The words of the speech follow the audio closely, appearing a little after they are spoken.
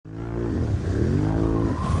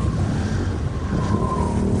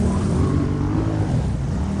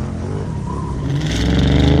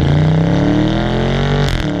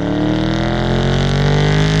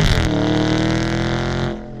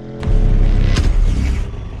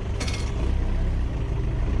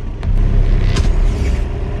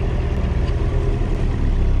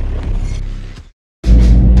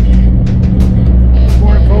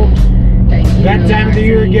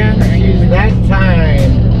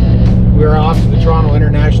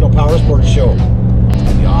Powersports show. It's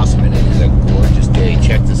gonna be awesome, and it is a gorgeous day.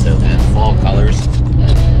 Check this out, man. Fall colors.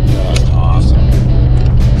 That's awesome.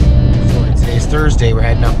 So today's Thursday. We're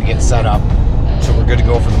heading up to get set up, so we're good to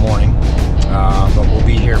go for the morning. But we'll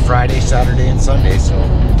be here Friday, Saturday, and Sunday. So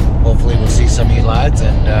hopefully we'll see some of you lads,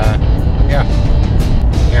 and yeah.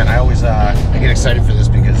 And I always I get excited for this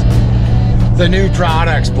because the new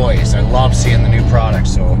products, boys. I love seeing the new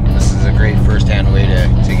products, so this is a great first-hand way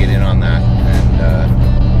to get in on that.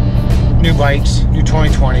 And new bikes, new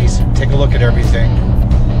 2020s, take a look at everything.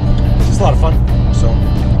 It's just a lot of fun. So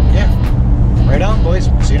yeah, right on, boys.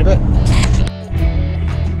 See you in a bit.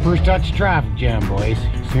 First touch traffic jam, boys.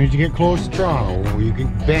 As soon as you get close to Toronto, you can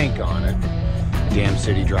bank on it. Damn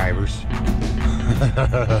city drivers.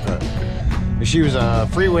 If she was a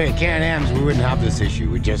freeway at Can-Am's, we wouldn't have this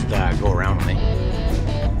issue. We'd just go around with me.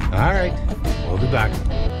 All right, we'll be back.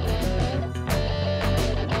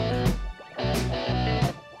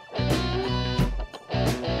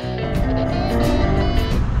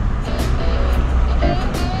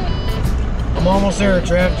 I'm almost there,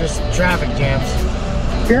 Trev. Just traffic jams.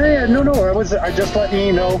 Yeah, no, I just letting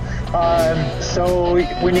you know. So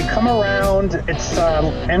when you come around, it's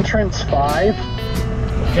entrance 5.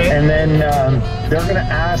 Okay. And then they're going to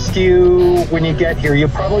ask you when you get here. You'll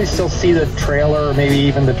probably still see the trailer, or maybe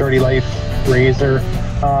even the Dirty Life RZR.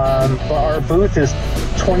 But our booth is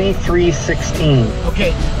 2316.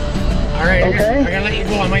 Okay. All right. Okay. I gotta let you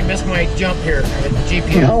go. I might miss my jump here.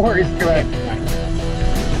 GPS. No worries. Go ahead.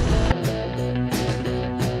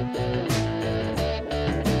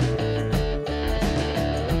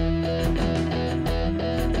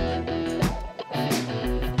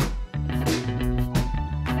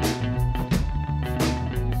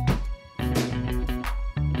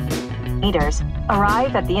 Meters.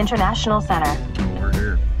 Arrive at the International Center. We're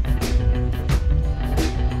here.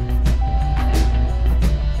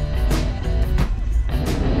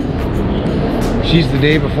 She's the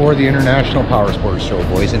day before the International Powersports show,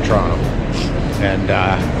 boys, in Toronto. And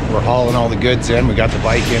we're hauling all the goods in. We got the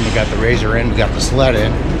bike in, we got the RZR in, we got the sled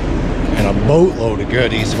in, and a boatload of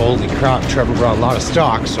goodies. Holy crap, Trevor brought a lot of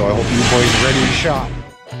stock, so I hope you boys are ready to shop.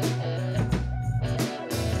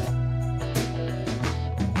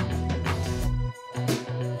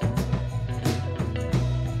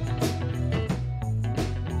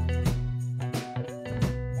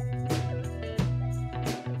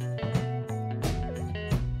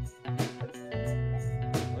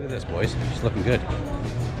 Look at this, boys. She's looking good.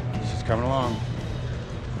 She's coming along.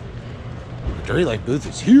 The Dirty Life booth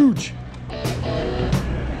is huge.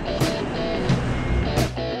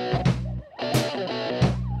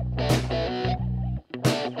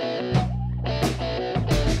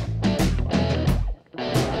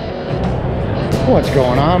 What's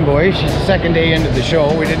going on, boys? She's the second day into the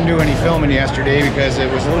show. We didn't do any filming yesterday because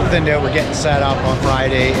it was a little thinned out. We're getting set up on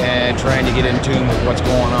Friday and trying to get in tune with what's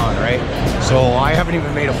going on, right? So I haven't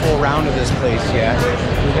even made a full round of this place yet.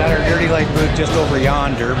 We got our Dirty Life booth just over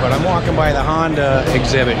yonder, but I'm walking by the Honda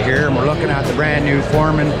exhibit here, and we're looking at the brand new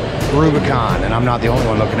Foreman Rubicon, and I'm not the only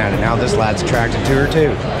one looking at it now. This lad's attracted to her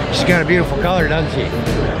too. She's got a beautiful color, doesn't she?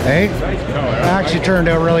 Hey? Actually turned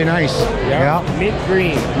out really nice. Yeah. Mint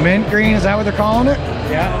green. Mint green, is that what they're calling it?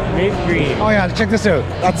 Yeah, mint green. Oh yeah, check this out.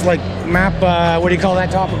 That's like map, what do you call that,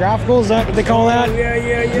 topographical? Is that what they call that?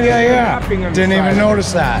 Yeah. Didn't even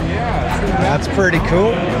notice that. Yeah. That's pretty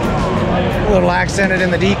cool. A little accented in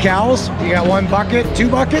the decals. You got one bucket, 2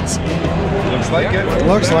 buckets? Looks like it.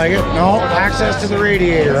 Looks like it. No, access to the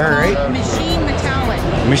radiator, all right. Machine metallic.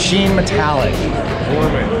 Machine metallic.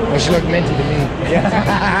 Well, she looked minty to me. Green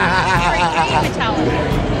metallic.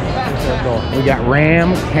 We got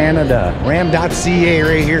Ram Canada, ram.ca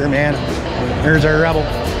right here, man. There's our Rebel.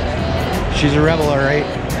 She's a Rebel, all right.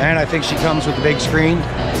 And I think she comes with the big screen.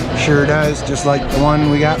 Sure does, just like the one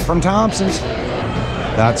we got from Thompsons.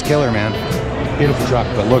 That's killer, man. Beautiful truck,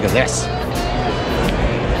 but look at this.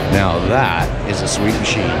 Now that is a sweet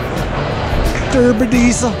machine. Turbo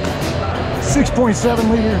diesel, 6.7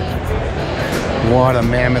 liter. What a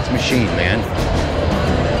mammoth machine, man.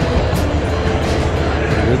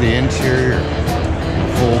 Look at the interior.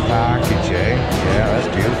 Full package, eh? Yeah, that's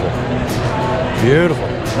beautiful. Beautiful.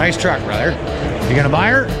 Nice truck, brother. You gonna buy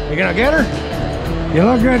her? You gonna get her? You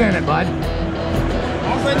look good in it, bud.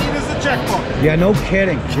 All I need is a checkbook. Yeah, no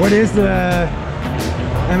kidding. What is the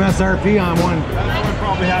MSRP on one? I would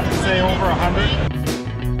probably have to say over 100.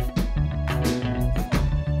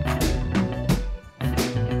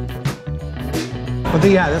 But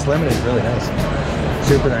yeah, this Limited is really nice.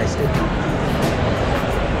 Super nice, dude.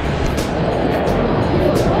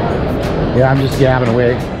 Yeah, I'm just gabbing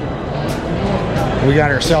away. We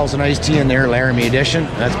got ourselves an iced tea in there, Laramie edition.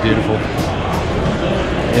 That's beautiful.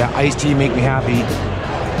 Yeah, iced tea make me happy.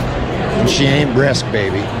 And she ain't brisk,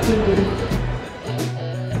 baby.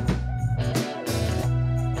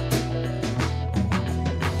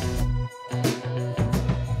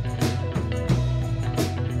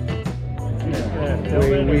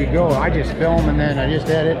 We go. I just film and then I just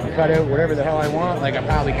edit and cut out whatever the hell I want. Like I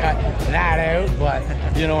probably cut that out, but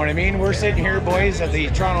you know what I mean. We're sitting here, boys, at the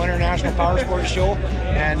Toronto International Powersports Show,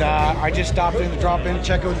 and I just stopped in to drop in to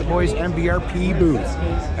check out the boys' MBRP booth,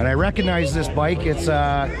 and I recognize this bike. It's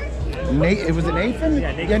it was Nathan?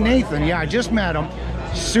 Yeah, Nathan. Yeah, I just met him.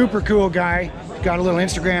 Super cool guy. Got a little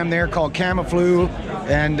Instagram there called Camaflu,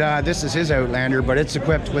 and this is his Outlander, but it's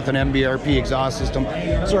equipped with an MBRP exhaust system.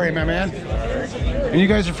 Sorry, my man. And you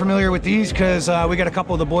guys are familiar with these because we got a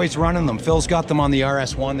couple of the boys running them. Phil's got them on the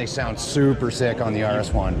RS1. They sound super sick on the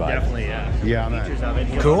RS1, but definitely, yeah. Yeah, man. Features of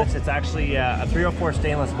it. Cool. It's actually a 304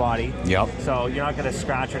 stainless body. Yep. So you're not going to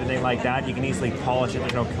scratch or anything like that. You can easily polish it.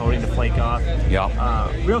 There's no coating to flake off. Yep.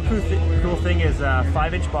 Real cool thing is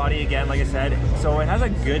 5-inch body again, like I said. So it has a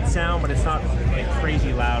good sound, but it's not like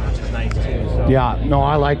crazy loud, which is nice too. So. Yeah, no,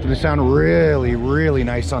 I like them. They sound really, really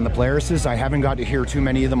nice on the Polarises. I haven't got to hear too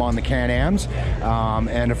many of them on the Can-Ams.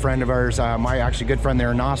 And a friend of ours, my actually good friend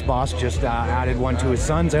there, Nos Boss, just added one to his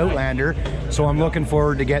son's Outlander. So I'm looking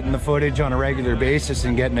forward to getting the footage on a regular basis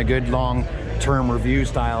and getting a good long-term review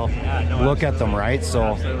style look at them, right? So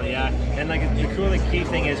absolutely, yeah. And like the key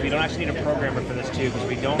thing is we don't actually need a programmer for this too, because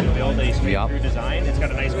we don't build a straight-through design. It's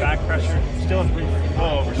got a nice back pressure, still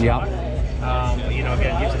low over stock. But you know,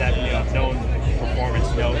 again, it gives it that known performance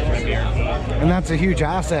note for MBRP. And that's a huge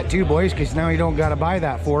asset too, boys, because now you don't got to buy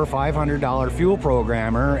that $400 or $500 fuel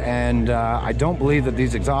programmer. And I don't believe that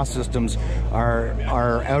these exhaust systems are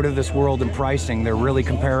out of this world in pricing. They're really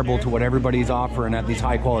comparable to what everybody's offering at these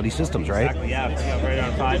high quality systems, right? Exactly, yeah, right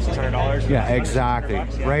on $500-600. Yeah, exactly.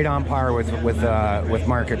 Right on par with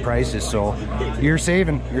market prices. So you're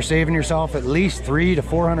saving yourself at least $300 to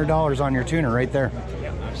 $400 on your tuner right there.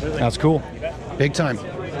 Yeah, absolutely. That's cool. Big time.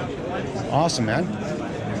 Awesome, man.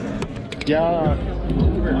 Yeah.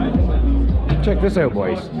 Check this out,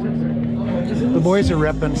 boys. The boys are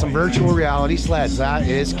repping some virtual reality sleds. That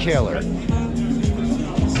is killer.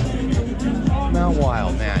 Not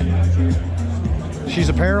wild, man. She's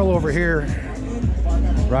apparel over here.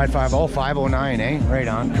 Ride 509, eh? Right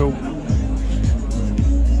on. Cool.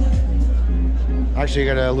 Actually,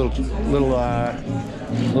 I got a little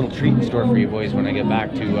treat in store for you boys when I get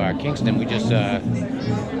back to Kingston. We just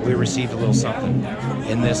we received a little something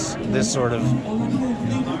in this sort of,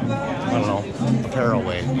 I don't know, apparel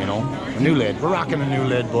way, you know. A new lid. We're rocking a new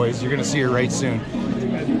lid, boys. You're gonna see her right soon.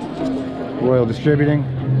 Royal Distributing.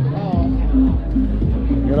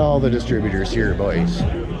 Got all the distributors here, boys.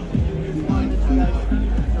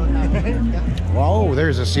 Whoa,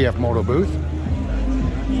 there's a CF Moto booth.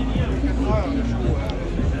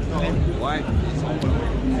 Why?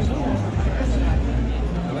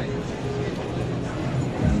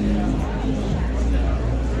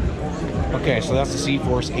 Okay, so that's the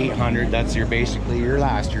C-Force 800. That's basically your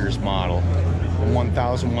last year's model.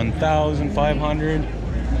 1000, 1500.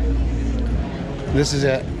 This is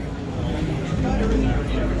it.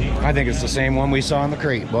 I think it's the same one we saw in the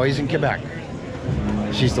crate, boys, in Quebec.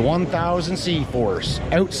 She's the 1000 C-Force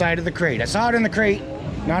outside of the crate. I saw it in the crate,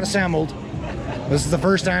 not assembled. This is the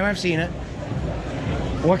first time I've seen it.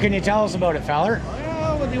 What can you tell us about it, feller?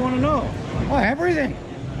 What do you want to know? Oh, everything.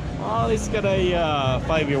 Well, it's got a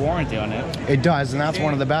 5-year warranty on it. It does, and that's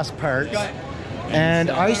one of the best parts.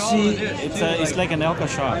 And I see... It's like an Elka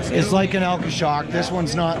shock. It's like an Elka shock. This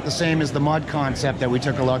one's not the same as the mud concept that we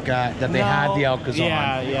took a look at, that they had the Elkas on.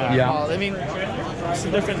 Yeah. Well, I mean, it's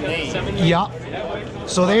a different name. Yeah.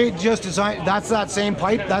 So they just designed, that's that same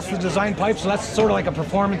pipe, that's the design pipe, so that's sort of like a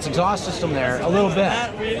performance exhaust system there, a little bit.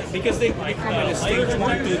 Not really, because they come in a stage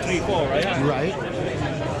 1, 2, 3, 4, right? Right.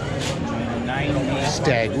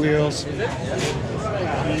 Stag wheels.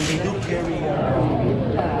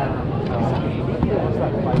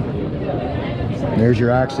 There's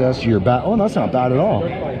your access to your bat. Oh, that's not bad at all.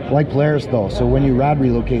 Like Polaris though, so when you rad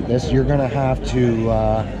relocate this, you're gonna have to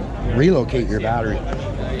relocate your battery.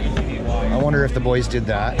 I wonder if the boys did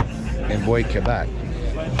that in Boyd, Quebec.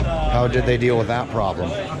 How did they deal with that problem?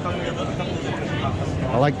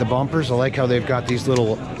 I like the bumpers. I like how they've got these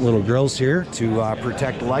little grills here to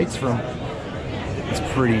protect lights from. It's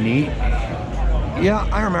pretty neat. Yeah,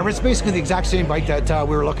 I remember. It's basically the exact same bike that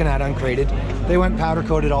we were looking at uncrated. They went powder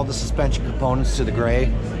coated all the suspension components to the gray,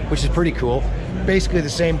 which is pretty cool. Basically the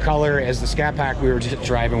same color as the Scat Pack we were just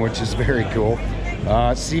driving, which is very cool.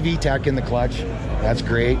 CV Tech in the clutch. That's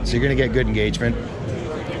great. So you're gonna get good engagement.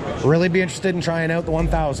 Really be interested in trying out the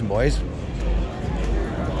 1000, boys.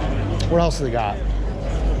 What else do they got?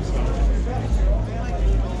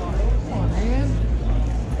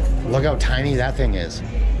 Look how tiny that thing is.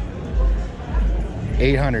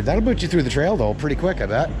 800. That'll boot you through the trail though pretty quick, I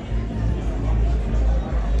bet.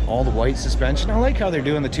 All the white suspension. I like how they're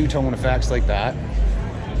doing the two-tone effects like that.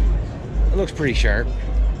 It looks pretty sharp.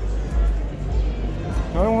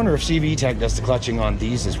 I wonder if CV Tech does the clutching on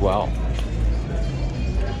these as well.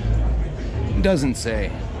 Doesn't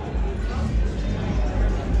say.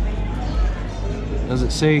 Does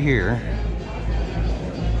it say here?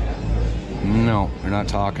 No, they're not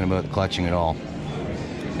talking about the clutching at all.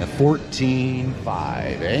 A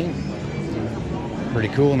 14.5, eh? Pretty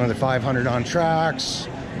cool. Another 500 on tracks.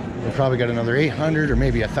 We probably got another 800 or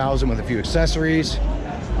maybe 1,000 with a few accessories.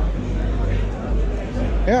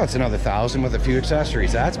 Yeah, it's another 1,000 with a few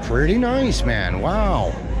accessories. That's pretty nice, man.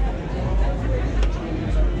 Wow.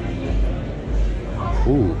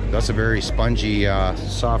 Ooh, that's a very spongy,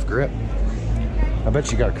 soft grip. I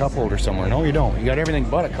bet you got a cup holder somewhere. No, you don't. You got everything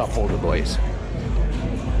but a cup holder, boys.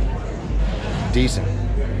 Decent.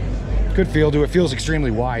 Good feel to it. Feels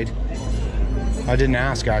extremely wide. I didn't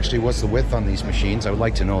ask, actually, what's the width on these machines. I would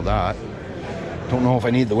like to know that. Don't know if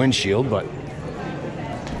I need the windshield, but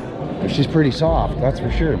she's pretty soft, that's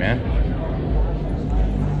for sure, man.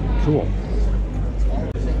 Cool.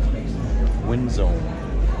 Wind zone.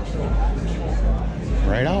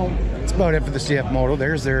 Right on. That's about it for the CF Moto.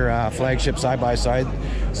 There's their flagship side-by-side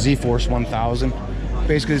Z-Force 1000.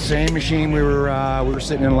 Basically the same machine we were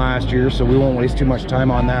sitting in last year, so we won't waste too much time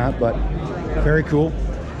on that, but very cool.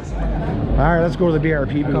 All right, let's go to the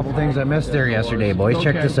BRP. A couple things I missed there yesterday, boys.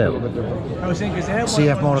 Check this out.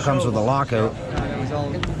 CF Moto comes with a lockout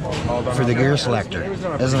for the gear selector.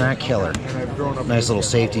 Isn't that killer? Nice little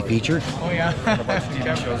safety feature. Oh yeah.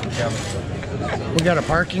 We got a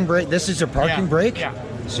parking brake. This is a parking brake. Yeah.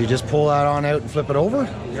 So you just pull that on out and flip it over.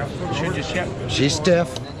 She's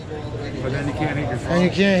stiff. But then you can't hit your throttle. And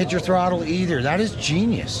you can't hit your throttle either. That is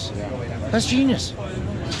genius. That's genius.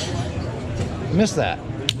 Missed that.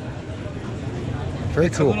 Very cool.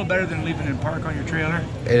 It's a little better than leaving in park on your trailer.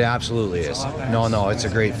 It absolutely is. No, it's a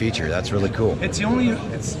great feature. That's really cool. It's the only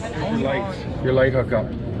Your light hookup.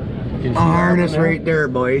 A harness right there,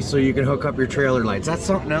 boys, so you can hook up your trailer lights. That's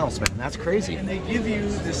something else, man. That's crazy. And they give you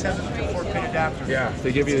the 7 to 4-pin adapter. Yeah,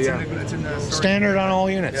 they give you It's in the Standard on all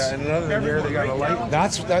units. Yeah, and another thing there, they got a light.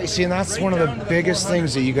 That's one of the biggest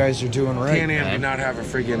things that you guys are doing right. Can-Am did not have a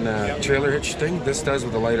friggin' trailer hitch thing. This does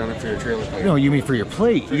with a light on it for your trailer plate. No, you mean for your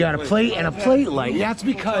plate. You got a plate and a plate light. That's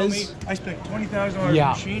because... I spent $20,000 on a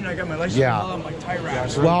machine. I got my license on my tie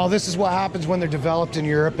wraps. Well, this is what happens when they're developed in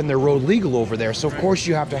Europe and they're road legal over there. So, of course,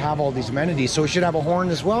 you have to have all these amenities. So it should have a horn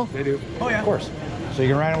as well? They do. Oh, yeah. Of course. So you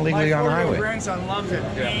can ride them legally on the highway. My grandson loves it.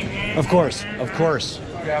 Yeah. Of course. Of course.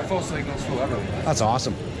 Yeah, full signals, full everything. That's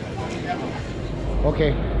awesome.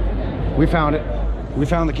 Okay. We found it. We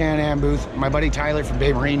found the Can-Am booth. My buddy Tyler from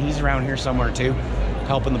BayMarine, he's around here somewhere too,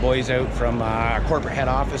 helping the boys out from corporate head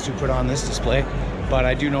office who put on this display. But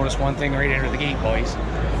I do notice one thing right out of the gate, boys.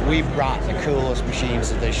 We brought the coolest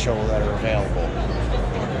machines to this show that are available.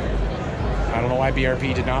 I don't know why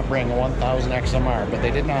BRP did not bring a 1000 XMR, but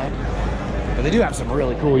they did not. But they do have some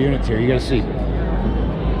really cool units here. You gotta see.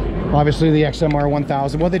 Obviously the XMR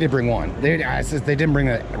 1000, well, they did bring one. They didn't bring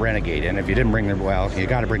the Renegade, and if you didn't bring the, well, you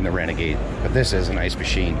gotta bring the Renegade. But this is a nice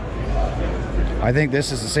machine. I think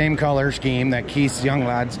this is the same color scheme that Keith's young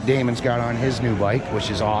lads, Damon's got on his new bike,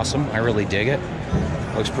 which is awesome. I really dig it.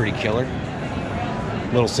 Looks pretty killer.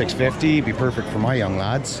 Little 650, be perfect for my young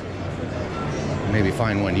lads. Maybe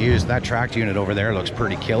find one used. That tracked unit over there looks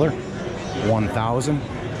pretty killer. 1000.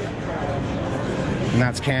 And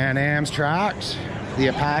that's Can-Am's tracks. The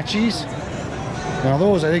Apaches. Now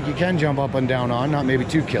those I think you can jump up and down on, not maybe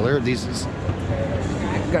too killer. These is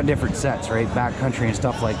got different sets, right? Backcountry and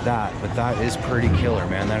stuff like that. But that is pretty killer,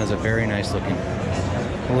 man. That is a very nice looking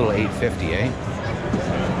little 850, eh?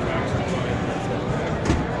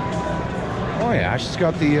 Oh yeah, she's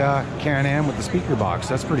got the Can-Am with the speaker box.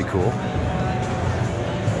 That's pretty cool.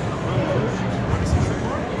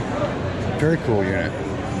 Very cool unit.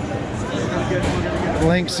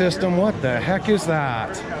 Link system, what the heck is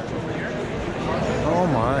that? Oh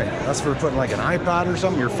my, that's for putting like an iPad or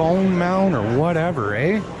something, your phone mount or whatever,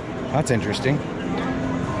 eh? That's interesting.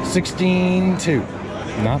 16.2,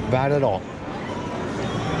 not bad at all.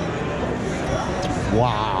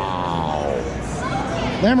 Wow.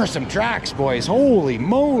 Them are some tracks, boys, holy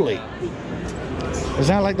moly. Is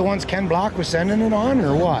that like the ones Ken Block was sending it on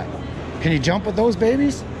or what? Can you jump with those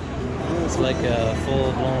babies? It's like a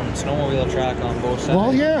full-blown snowmobile track on both sides.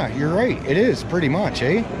 Well, yeah, you're right. It is pretty much,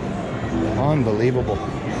 eh? Unbelievable.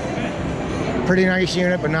 Pretty nice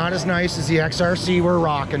unit, but not as nice as the XRC we're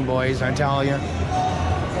rocking, boys, I tell you.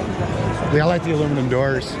 I like the aluminum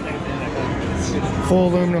doors. Full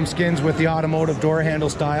aluminum skins with the automotive door handle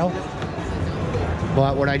style.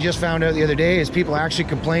 But what I just found out the other day is people actually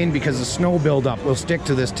complain because the snow buildup will stick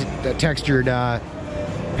to this textured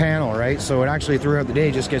panel, right? So it actually throughout the day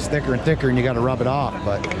just gets thicker and thicker and you got to rub it off.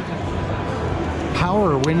 But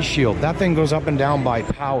power windshield, that thing goes up and down by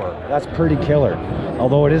power. That's pretty killer.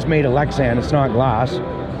 Although it is made of Lexan, it's not glass.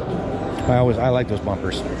 I like those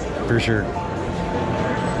bumpers for sure.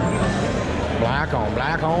 Black on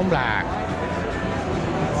black on black.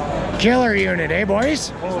 Killer unit, eh,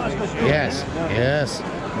 boys? Yes, yes.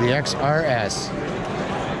 The XRS.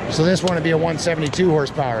 So this one would be a 172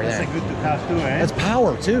 horsepower then. That's good to have too, eh? That's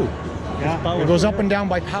power too. Yeah. It goes up and down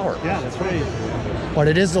by power. Yeah, that's right. But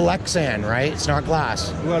it is the Lexan, right? It's not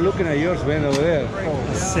glass. We are looking at yours, man, over there.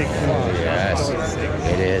 That's sick. Yes,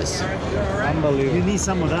 it is. Unbelievable. You need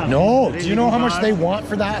some of that. No, do you know how much they want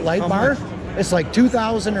for that light bar? It's like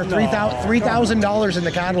 $2,000 or $3,000 in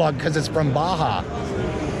the catalog because it's from Baja.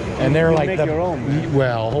 And they're like make your own.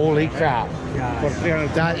 Well, holy crap. For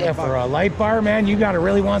 300. That for a light bar, man, you gotta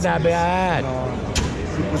really want that bad.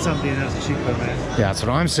 Put something else cheaper, man. Yeah, that's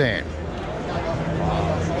what I'm saying.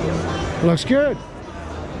 Looks good.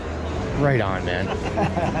 Right on, man.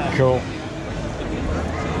 Cool.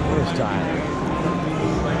 Where's Tyler?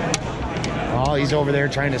 Oh, he's over there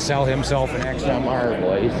trying to sell himself an XMR,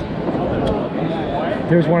 boys.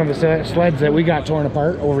 Here's one of the sleds that we got torn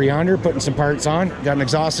apart over yonder, putting some parts on. Got an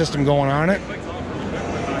exhaust system going on it.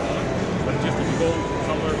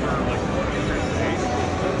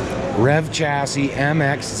 Rev chassis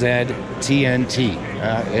MXZ TNT.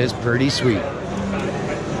 Is pretty sweet.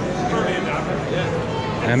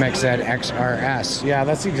 MXZ XRS. Yeah,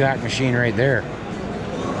 that's the exact machine right there.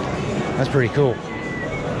 That's pretty cool.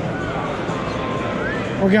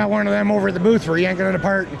 We got one of them over at the booth. We're yanking it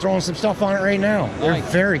apart and throwing some stuff on it right now. They're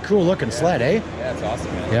very cool looking sled, eh? Yeah, it's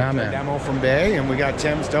awesome, man. Yeah, man. Demo from Bay, and we got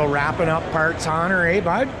Tim still wrapping up parts on her, eh,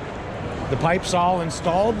 bud? The pipe's all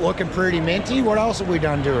installed, looking pretty minty. What else have we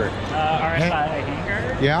done to her? RSI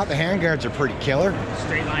handguard. Yeah, the handguards are pretty killer.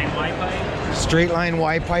 Straight line Y pipe. Straight line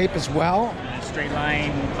Y pipe as well. Straight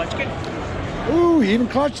line clutch kit. Ooh, he even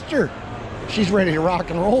clutched her. She's ready to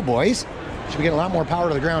rock and roll, boys. She'll be getting a lot more power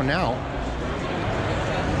to the ground now.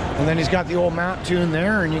 And then he's got the old mount tune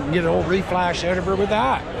there, and you can get an old reflash out of her with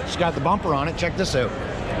that. She's got the bumper on it. Check this out.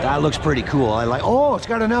 That looks pretty cool. I like. Oh, it's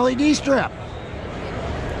got an LED strip.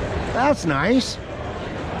 That's nice.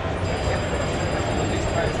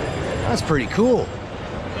 That's pretty cool.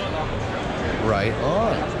 Right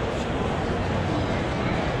on.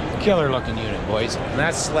 Killer looking unit, boys. And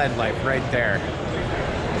that's Sled Life right there.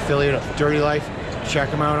 Affiliate of Dirty Life.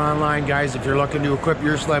 Check them out online, guys, if you're looking to equip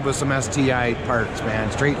your sled with some STI parts,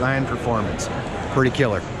 man. Straight line performance. Pretty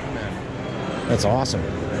killer. That's awesome.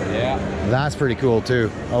 Yeah. That's pretty cool,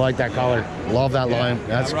 too. I like that color. Love that line.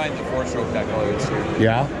 That's I'm riding the 4-stroke that color. It's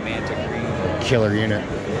yeah. Mantic green. Killer unit.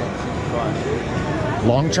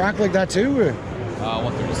 Long track like that, too?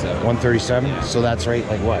 137. 137? Yeah. So that's right,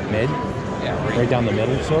 like what, mid? Yeah. Right down the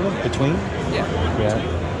middle, sort of? Between? Yeah. Yeah.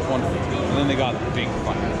 115. And then they got big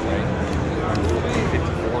fires, right?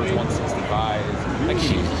 154s, 165s. I can't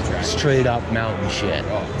even keep track. Straight up mountain shit.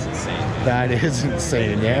 Oh, it's insane. That is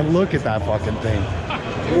insane, man. Look at that fucking thing.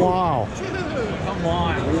 Wow. Come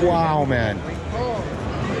on. Wow, man.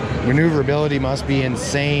 Maneuverability must be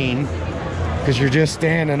insane because you're just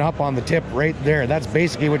standing up on the tip right there. That's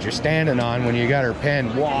basically what you're standing on when you got her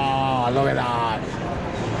pinned. Wow, look at that.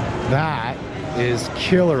 That is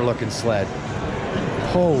killer looking sled.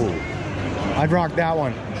 Holy. I'd rock that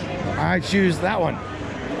one. I'd choose that one.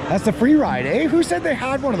 That's the free ride, eh? Who said they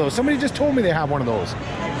had one of those? Somebody just told me they have one of those.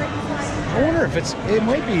 I wonder if it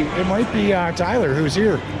might be Tyler who's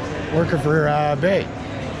here working for Bay.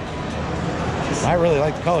 I really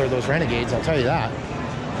like the color of those Renegades, I'll tell you that.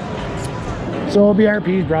 So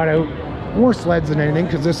BRP's brought out more sleds than anything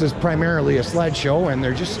because this is primarily a sled show and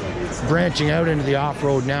they're just branching out into the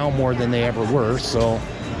off-road now more than they ever were. So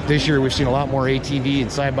this year we've seen a lot more ATV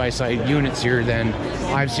and side-by-side units here than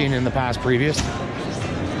I've seen in the past previous.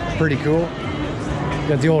 Pretty cool.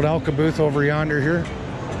 Got the old Elka booth over yonder here.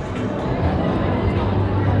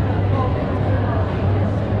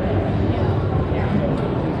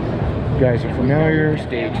 You guys are familiar.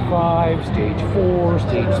 Stage 5, Stage 4,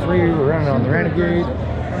 Stage 3. We're running on the Renegade.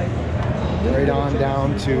 Right on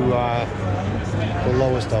down to the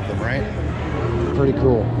lowest of them, right? Pretty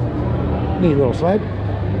cool. Neat little sled.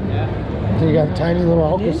 So you got a tiny little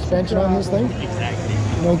Alco suspension on this thing? Exactly.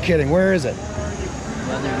 No kidding. Where is it?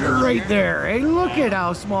 Right there. Hey, look at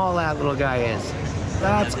how small that little guy is.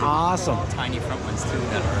 That's awesome. Tiny front ones too.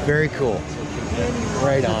 Very cool.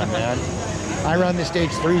 Right on, man. I run the Stage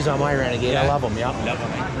 3s on my Renegade. I love them, yeah. Love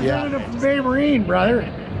them. Yeah. BayMarine, brother.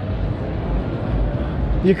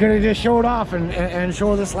 You could have just showed off and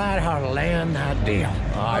showed this lad how to land that deal.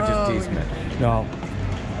 Oh, just teasing it. No.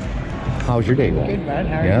 How's your day going? Good, man.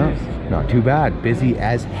 How are Yeah, you? not too bad. Busy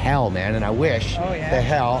as hell, man. And I wish the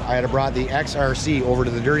hell I had brought the XRC over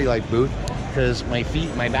to the Dirty Life booth, because my feet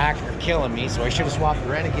and my back are killing me. So I should have swapped the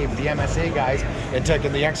Renegade with the MSA guys and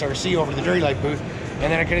taken the XRC over to the Dirty Life booth.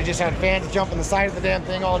 And then I could have just had fans jump on the side of the damn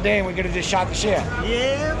thing all day, and we could have just shot the shit.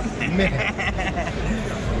 Yeah.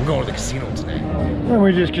 We're going to the casino today. And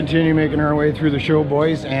we just continue making our way through the show,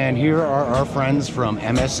 boys. And here are our friends from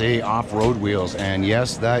MSA Off-Road Wheels. And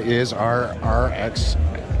yes, that is our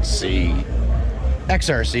XRC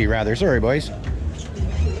rather. Sorry, boys.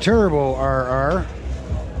 Turbo RR.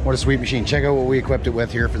 What a sweet machine. Check out what we equipped it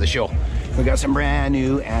with here for the show. We got some brand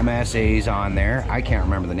new MSAs on there. I can't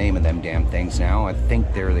remember the name of them damn things now. I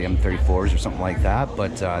think they're the M34s or something like that,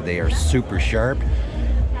 but they are super sharp.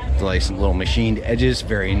 Like some little machined edges,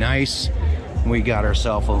 very nice. We got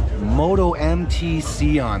ourselves a Moto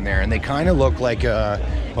MTC on there, and they kind of look like a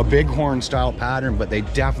bighorn style pattern, but they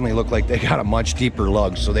definitely look like they got a much deeper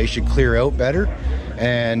lug, so they should clear out better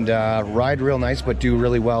and ride real nice, but do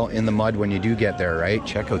really well in the mud when you do get there, right?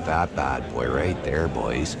 Check out that bad boy right there,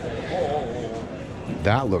 boys.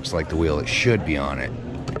 That looks like the wheel it should be on it.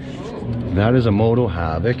 That is a Moto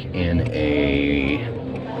Havoc in a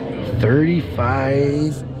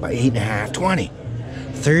 35 by 8.5, 20.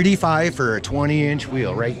 35 for a 20-inch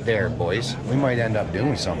wheel right there, boys. We might end up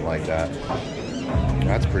doing something like that.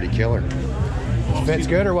 That's pretty killer. Fits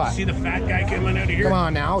good or what? See the fat guy coming out of here? Come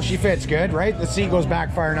on now, she fits good, right? The seat goes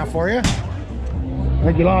back far enough for you. I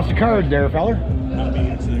think you lost the card there, feller.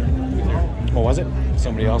 What was it?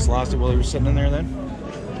 Somebody else lost it while he was sitting in there then?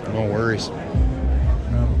 No worries.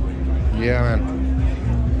 Yeah,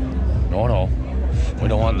 man. No. We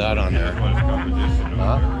don't want that on there.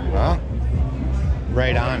 Huh?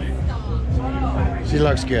 Right on. She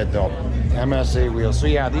looks good though. MSA wheels. So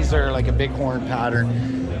yeah, these are like a bighorn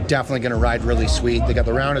pattern. Definitely gonna ride really sweet. They got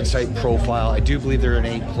the rounded sight profile. I do believe they're an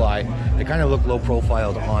 8-ply. They kind of look low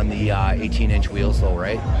profiled on the 18-inch wheels though,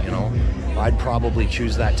 right? You know, I'd probably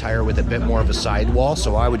choose that tire with a bit more of a sidewall,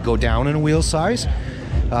 so I would go down in a wheel size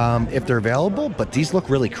if they're available. But these look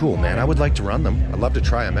really cool, man. I would like to run them. I'd love to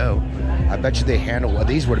try them out. I bet you they handle,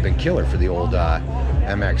 these would have been killer for the old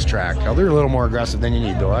MX track. Now they're a little more aggressive than you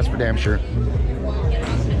need though, that's for damn sure.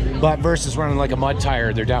 But versus running like a mud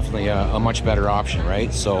tire, they're definitely a much better option,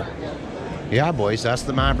 right? So yeah, boys, that's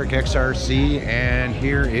the Maverick XRC, and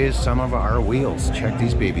here is some of our wheels. Check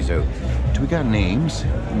these babies out. Do we got names?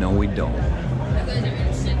 No, we don't.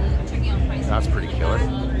 That's pretty killer.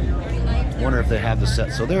 Wonder if they have the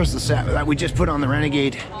set. So there's the set that we just put on the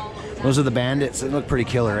Renegade. Those are the Bandits. They look pretty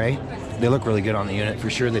killer, eh? They look really good on the unit, for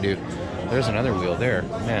sure they do. There's another wheel there,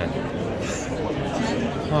 man.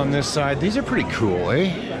 On this side, these are pretty cool,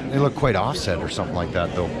 eh? They look quite offset or something like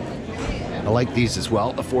that, though. I like these as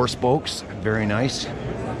well. The 4 spokes, very nice.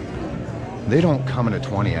 They don't come in a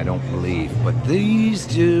 20, I don't believe, but these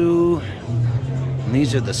do. And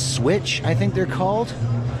these are the Switch, I think they're called.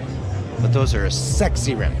 But those are a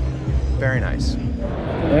sexy rim. Very nice.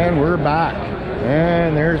 And we're back.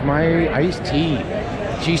 And there's my iced tea.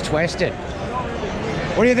 She's twisted.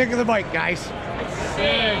 What do you think of the bike, guys?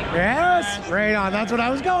 Yes, right on. That's what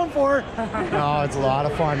I was going for. No, it's a lot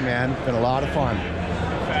of fun, man. It's been a lot of fun.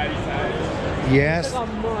 Yes.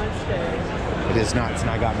 It is nuts,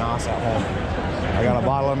 and I got NOS at home. I got a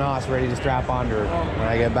bottle of NOS ready to strap onto her when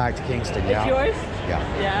I get back to Kingston. Yeah. It's yours? Yeah.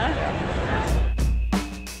 Yeah?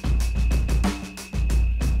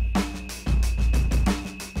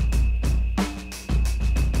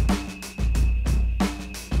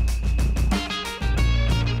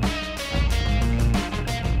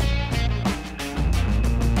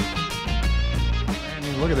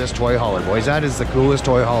 Look at this toy hauler, boys. That is the coolest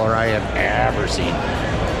toy hauler I have ever seen.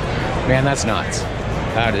 Man, that's nuts.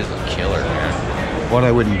 That is a killer, man. What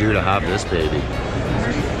I wouldn't do to have this baby.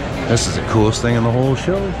 This is the coolest thing in the whole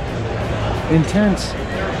show. Intense.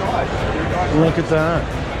 Look at that.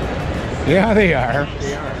 Yeah, they are.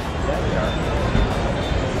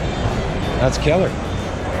 That's killer.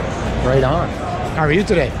 Right on. How are you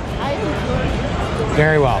today? I am good.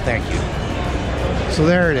 Very well, thank you. So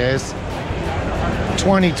there it is.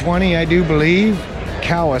 2020, I do believe.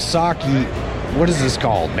 Kawasaki. What is this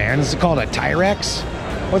called, man? Is it called a Tyrex?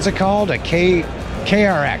 What's it called? A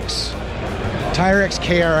KRX. Tyrex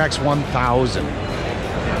KRX 1000.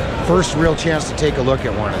 First real chance to take a look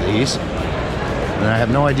at one of these. And I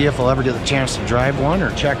have no idea if I'll ever get the chance to drive one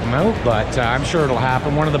or check them out, but I'm sure it'll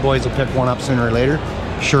happen. One of the boys will pick one up sooner or later,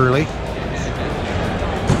 surely.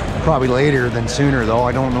 Probably later than sooner, though.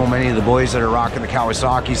 I don't know many of the boys that are rocking the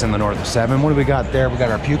Kawasaki's in the North of 7. What do we got there? We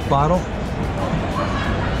got our puke bottle.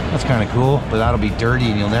 That's kind of cool, but that'll be dirty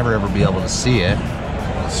and you'll never ever be able to see it.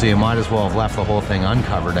 So you might as well have left the whole thing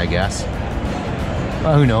uncovered, I guess.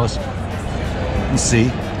 Well, who knows? Let's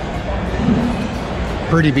see.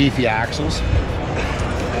 Pretty beefy axles.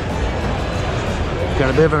 Got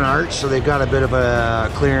a bit of an arch, so they've got a bit of a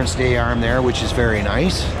clearance day arm there, which is very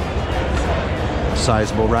nice.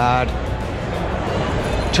 Sizable rod.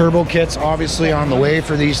 Turbo kits obviously on the way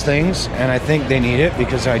for these things, and I think they need it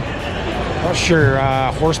because I'm not sure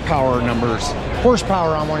horsepower numbers.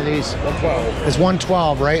 Horsepower on one of these 112. is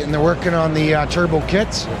 112, right? And they're working on the turbo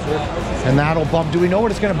kits, and that'll bump. Do we know what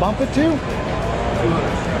it's going to bump it to?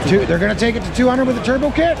 They're going to take it to 200 with the turbo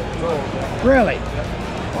kit? Really?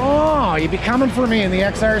 Oh, you be coming for me in the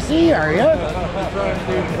XRC, are you?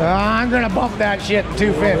 I'm going to bump that shit to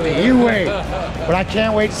 250. You wait. But I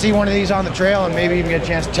can't wait to see one of these on the trail and maybe even get a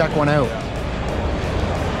chance to check one out.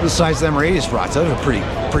 The size of them radius rods, those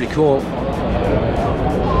are pretty cool.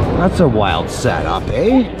 That's a wild setup,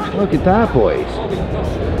 eh? Look at that, boys.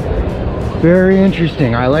 Very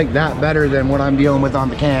interesting. I like that better than what I'm dealing with on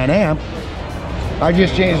the Can-Am. I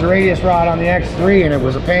just changed the radius rod on the X3 and it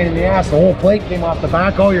was a pain in the ass. The whole plate came off the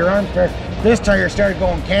back. Oh, your arm started. This tire started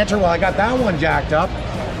going canter. Well, I got that one jacked up.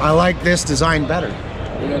 I like this design better.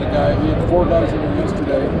 We had a guy, we had 4 guys in here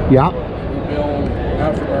yesterday. Yeah. We build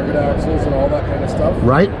aftermarket axles and all that kind of stuff.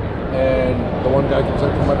 Right. And the one guy comes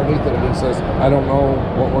up from underneath it and he says, I don't know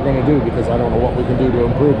what we're going to do because I don't know what we can do to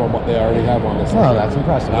improve on what they already have on this. Oh, that's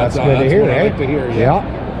impressive. That's good to hear, eh? I like to hear,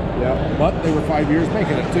 yeah. But they were 5 years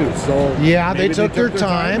making it too, so yeah, they took their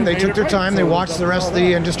time. They took their time. They watched the rest of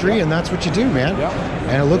the industry, and that's what you do, man. Yeah.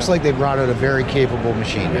 And it looks like they brought out a very capable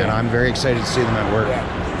machine, and I'm very excited to see them at work.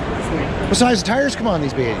 Yeah. What size tires come on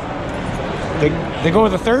these babies? They go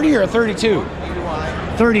with a 30 or a 32?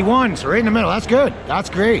 31, so right in the middle. That's good.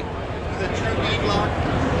 That's great.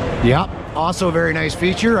 Yep. Also a very nice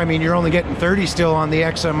feature. I mean, you're only getting 30 still on the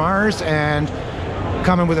XMRs, and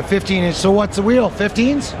coming with a 15-inch. So what's the wheel?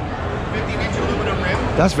 15s? 15-inch aluminum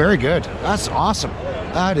rim. That's very good. That's awesome.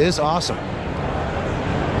 That is awesome.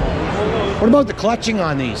 What about the clutching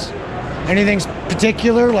on these? Anything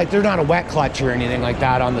particular? Like they're not a wet clutch or anything like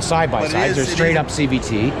that on the side-by-sides. They're straight up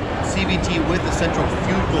CVT. CVT with the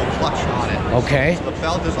centrifugal clutch on it. Okay. So the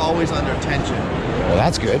belt is always under tension. Well,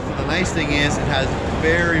 that's good. The nice thing is it has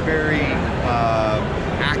very, very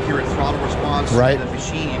accurate throttle response right. to the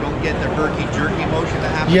machine. You don't get the herky jerky motion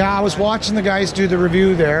that happens. Yeah, I was watching the guys do the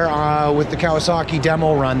review there with the Kawasaki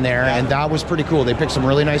demo run there, and that was pretty cool. They picked some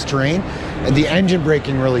really nice terrain, and the engine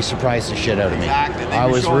braking really surprised the shit out of me. Exactly. I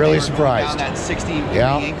was really surprised. Down that 60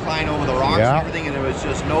 incline over the rocks and everything, and it was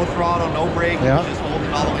just no throttle, no brake, just holding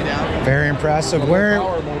it all the way down. Very impressive. Where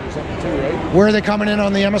are they coming in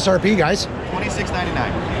on the MSRP, guys?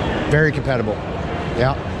 $26.99. Very compatible.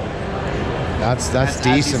 Yeah. That's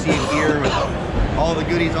decent. As you see here with all the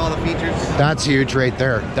goodies, all the features. That's huge right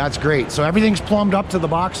there. That's great. So everything's plumbed up to the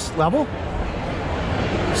box level?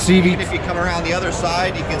 Even if you come around the other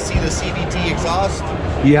side, you can see the CVT exhaust.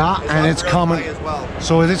 Yeah, and it's coming. As well.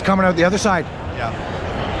 So it's coming out the other side? Yeah.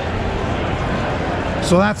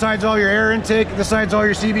 So that side's all your air intake, this side's all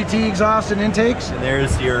your CVT exhaust and intakes? And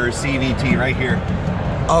there's your CVT right here.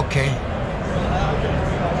 Okay.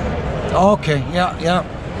 Okay, yeah.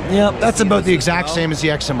 That's about the exact same as the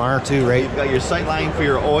XMR too, right? You've got your sight line for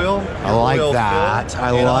your oil. I like that.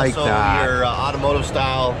 I like that. Your automotive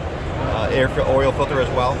style oil filter as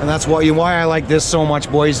well. And that's why I like this so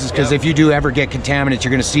much, boys, is because if you do ever get contaminants,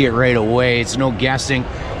 you're going to see it right away. It's no guessing.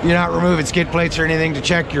 You're not removing skid plates or anything to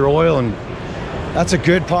check your oil, and that's a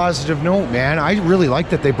good positive note, man. I really like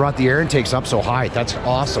that they brought the air intakes up so high. That's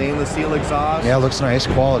awesome. Stainless steel exhaust. Yeah, it looks nice.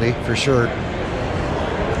 Quality, for sure.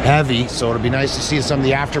 Heavy, so it'll be nice to see some of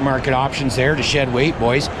the aftermarket options there to shed weight,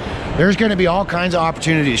 boys. There's going to be all kinds of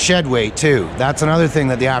opportunity to shed weight, too. That's another thing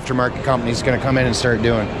that the aftermarket company is going to come in and start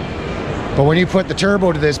doing. But when you put the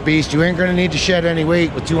turbo to this beast, you ain't going to need to shed any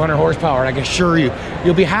weight with 200 horsepower. I can assure you.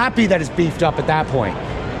 You'll be happy that it's beefed up at that point.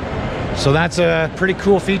 So that's a pretty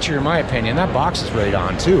cool feature, in my opinion. That box is right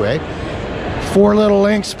on, too, eh? 4 little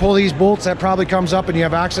links, pull these bolts, that probably comes up and you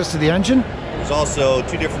have access to the engine. There's also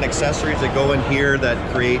 2 different accessories that go in here that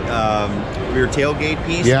create rear tailgate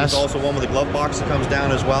piece. Yes. There's also one with a glove box that comes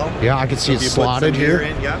down as well. Yeah, I can see it slotted here.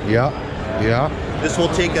 Yeah. This will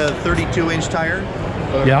take a 32-inch tire.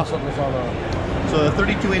 Yeah. So the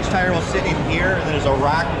 32-inch tire will sit in here, and there's a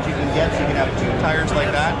rack that you can get, so you can have 2 tires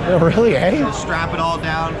like that. Oh, really, eh? Just strap it all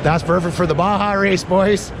down. That's perfect for the Baja race,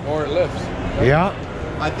 boys. Or it lifts. Yeah.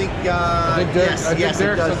 I think, Derek said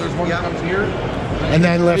there's one that comes here. And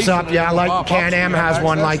then lifts up. Yeah, like Can-Am has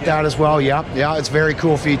one like that as well. Yep. Yeah, it's a very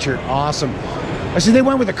cool feature. Awesome. I see they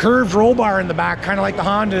went with a curved roll bar in the back, kind of like the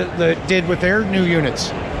Honda that did with their new units.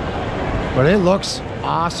 But it looks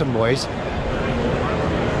awesome, boys.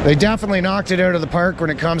 They definitely knocked it out of the park when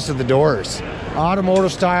it comes to the doors.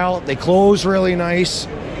 Automotive style, they close really nice.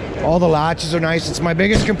 All the latches are nice. It's my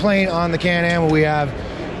biggest complaint on the Can-Am we have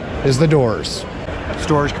is the doors.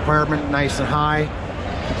 Storage compartment, nice and high.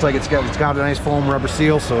 Looks like it's got a nice foam rubber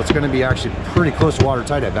seal, so it's going to be actually pretty close to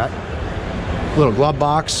watertight, I bet. Little glove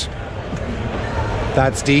box.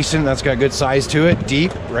 That's decent. That's got good size to it.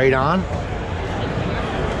 Deep, right on.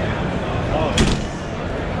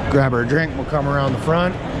 Grab her a drink. We'll come around the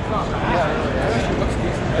front.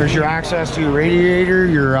 There's your access to your radiator,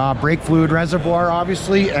 your brake fluid reservoir,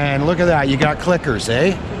 obviously, and look at that. You got clickers,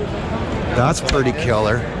 eh? That's pretty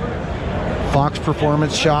killer. Fox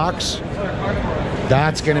Performance shocks.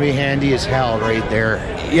 That's going to be handy as hell right there.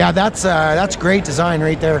 Yeah, that's great design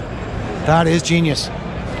right there. That is genius.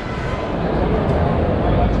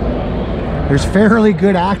 There's fairly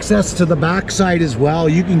good access to the backside as well.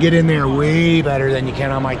 You can get in there way better than you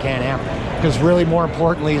can on my Can-Am. Because really, more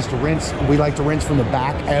importantly, is to rinse. We like to rinse from the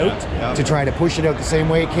back out to try to push it out the same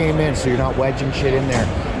way it came in, so you're not wedging shit in there.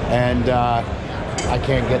 And I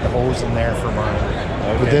can't get the hose in there for mine.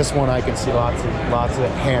 Okay. With this one, I can see lots of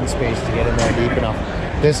hand space to get in there deep enough.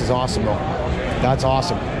 This is awesome, though. That's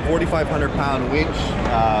awesome. 4,500-pound winch,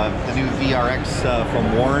 the new VRX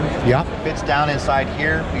from Warren. Yep. Fits down inside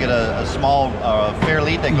here. We get a small fair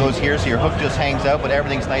lead that goes here, so your hook just hangs out, but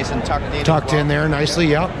everything's nice and tucked in. Tucked in there nicely,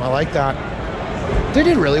 yep. I like that. They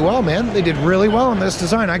did really well, man. They did really well in this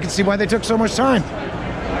design. I can see why they took so much time.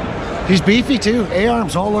 He's beefy, too.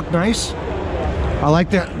 A-arms all look nice. I like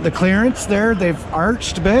the clearance there. They've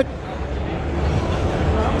arched a bit.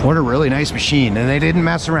 What a really nice machine. And they didn't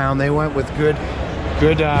mess around. They went with good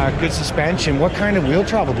suspension. What kind of wheel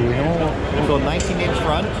travel do we know? So 19-inch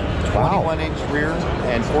front, 21-inch rear,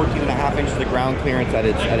 and 14.5 inches of ground clearance at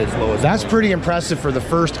its lowest. That's pretty impressive for the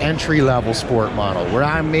first entry-level sport model.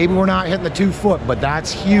 Maybe we're not hitting the 2 foot, but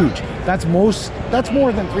that's huge. That's more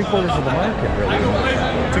than 3/4 of the market, really.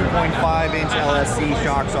 2.5-inch LSC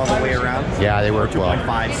shocks all the way around. Yeah, they work well.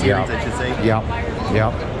 2.5 series, I should say.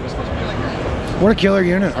 Yep. What a killer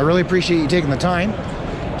unit. I really appreciate you taking the time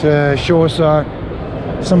to show us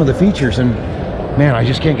some of the features, and man, I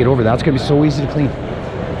just can't get over that. It's gonna be so easy to clean.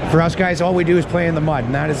 For us guys, all we do is play in the mud,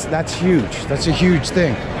 and that's huge. That's a huge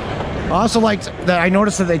thing. I also liked that I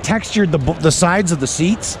noticed that they textured the sides of the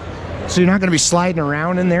seats, so you're not gonna be sliding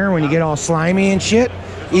around in there when you get all slimy and shit.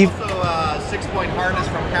 There's also a 6-point harness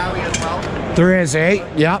from Cowie as well. There is, eh?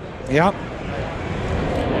 Yep.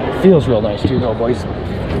 Feels real nice too, though, boys.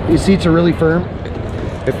 These seats are really firm.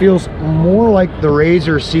 It feels more like the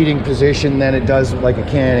RZR seating position than it does like a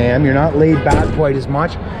Can-Am. You're not laid back quite as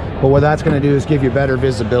much, but what that's going to do is give you better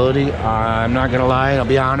visibility. I'm not going to lie, I'll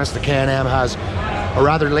be honest, the Can-Am has a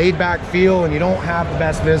rather laid back feel, and you don't have the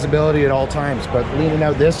best visibility at all times. But leaning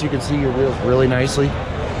out this, you can see your wheels really nicely.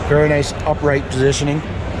 Very nice upright positioning.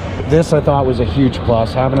 This I thought was a huge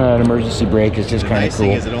plus. Having an emergency brake is just kind of cool.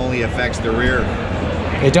 The nice thing is it only affects the rear.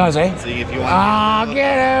 It does, eh? So if you want to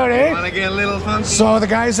get out, eh? Want to get a little funky. So the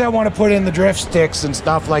guys that want to put in the drift sticks and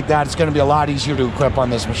stuff like that, it's going to be a lot easier to equip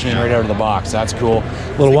on this machine right out of the box. That's cool.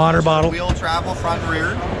 Little water bottle. Wheel travel front and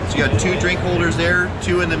rear. So you got 2 drink holders there,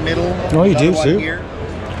 2 in the middle. Oh, you do, Sue? Here.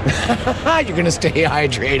 You're going to stay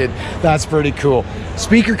hydrated. That's pretty cool.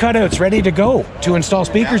 Speaker cutouts ready to go to install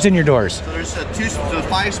speakers in your doors. So there's a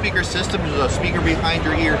 5-speaker system. There's a speaker behind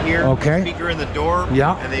your ear here. Okay. A speaker in the door.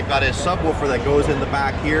 Yeah. And they've got a subwoofer that goes in the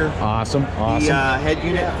back here. Awesome. The head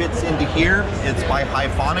unit fits into here. It's by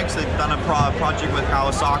Hyphonics. They've done a project with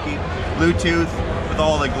Kawasaki. Bluetooth with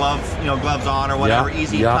all the gloves on or whatever.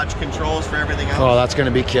 Easy touch controls for everything else. Oh, that's going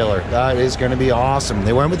to be killer. That is going to be awesome.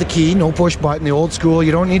 They went with the key, no push button, the old school.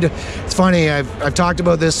 You don't need to. It's funny. I've talked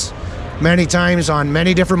about this many times on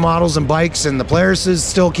many different models and bikes, and the players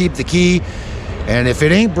still keep the key. And if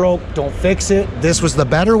it ain't broke, don't fix it. This was the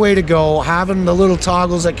better way to go, having the little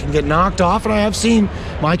toggles that can get knocked off. And I have seen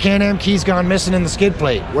my Can-Am keys gone missing in the skid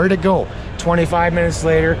plate. Where'd it go? 25 minutes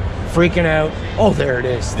later, freaking out. Oh, there it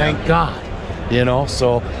is. Thank God. You know,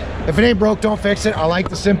 so if it ain't broke, don't fix it. I like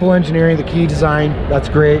the simple engineering, the key design. That's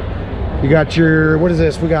great. You got your, what is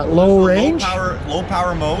this? We got low range? Low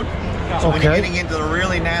power mode. So when you're getting into the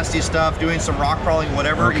really nasty stuff, doing some rock crawling,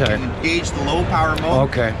 whatever, you can engage the low power mode.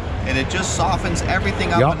 and it just softens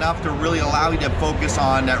everything up enough to really allow you to focus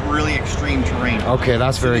on that really extreme terrain. Okay,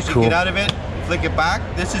 that's very cool. You get out of it, flick it back.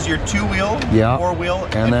 This is your 2-wheel, 4-wheel,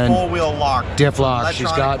 and then 4-wheel lock. Diff lock.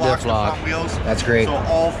 She's got diff lock. Wheels. That's great. So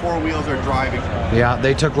all 4 wheels are driving. Yeah,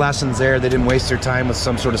 they took lessons there. They didn't waste their time with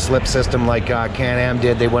some sort of slip system like Can-Am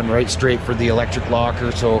did. They went right straight for the electric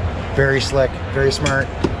locker. So very slick, very smart.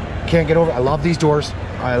 Can't get over. I love these doors.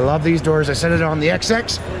 I love these doors. I said it on the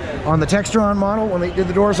XX, on the Textron model when they did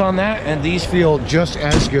the doors on that, and these feel just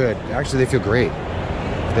as good. Actually, they feel great.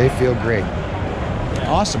 They feel great.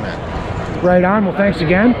 Awesome, man. Right on. Well, thanks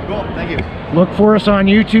again. Cool. Thank you. Look for us on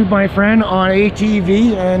YouTube, my friend, on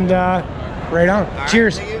ATV, and right on. All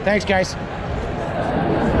cheers. Right, thanks, guys.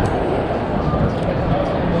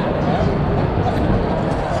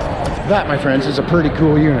 That, my friends, is a pretty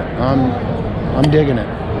cool unit. I'm digging it.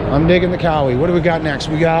 I'm digging the Cowie. What do we got next?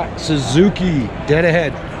 We got Suzuki, dead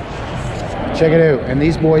ahead. Check it out. And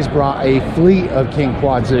these boys brought a fleet of King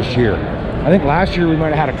Quads this year. I think last year we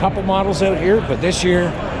might have had a couple models out here, but this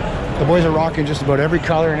year the boys are rocking just about every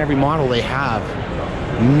color and every model they have.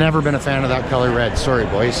 Never been a fan of that color red. Sorry,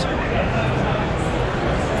 boys.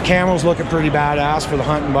 Camel's looking pretty badass for the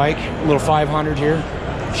hunting bike. Little 500 here.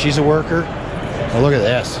 She's a worker. Oh, look at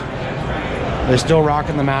this. They're still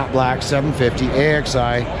rocking the matte black 750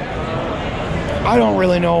 AXI. I don't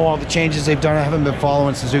really know all the changes they've done. I haven't been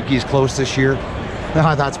following Suzuki as close this year.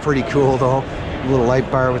 That's pretty cool though. A little light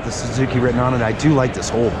bar with the Suzuki written on it. I do like this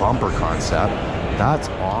whole bumper concept. That's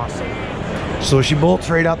awesome. So she bolts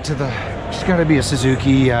right up to the, she's got to be a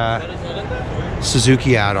Suzuki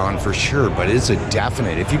Suzuki add-on for sure, but it's a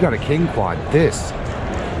definite. If you got a King Quad, this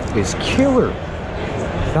is killer.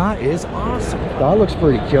 That is awesome. That looks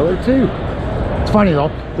pretty killer too. It's funny though,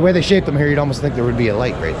 the way they shaped them here, you'd almost think there would be a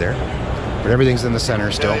light right there, but everything's in the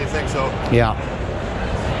center still. Yeah, you think so? Yeah.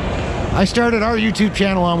 I started our YouTube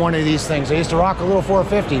channel on one of these things. I used to rock a little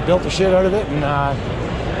 450, built the shit out of it, and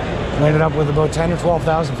ended up with about 10 or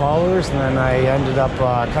 12,000 followers, and then I ended up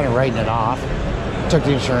kind of writing it off. Took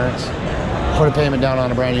the insurance, put a payment down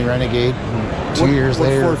on a brand new Renegade, and 2 years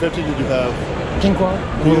later. What 450 did you have? King Quad,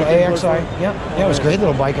 a little AXI. Yeah, it was a great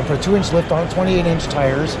little bike. I put a 2-inch lift on it, 28-inch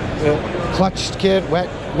tires, clutch kit, wet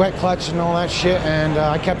clutch and all that shit, and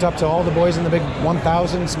I kept up to all the boys in the big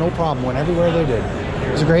 1000s, no problem. Went everywhere they did.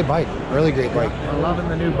 It was a great bike, really great bike. I'm loving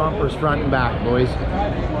the new bumpers front and back, boys.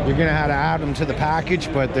 You're gonna have to add them to the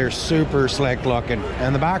package, but they're super slick looking,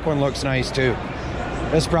 and the back one looks nice too.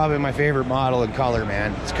 This is probably my favorite model in color,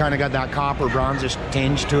 man. It's kind of got that copper bronzish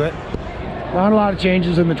tinge to it. Not a lot of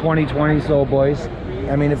changes in the 2020s though, boys.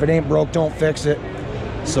 I mean, if it ain't broke, don't fix it.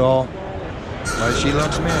 So, but she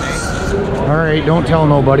looks man, eh? All right, don't tell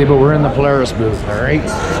nobody, but we're in the Polaris booth, all right?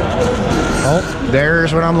 Oh,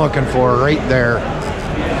 there's what I'm looking for, right there.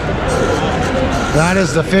 That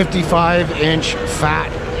is the 55-inch fat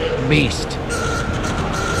beast.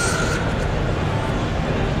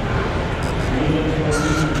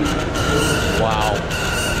 Wow.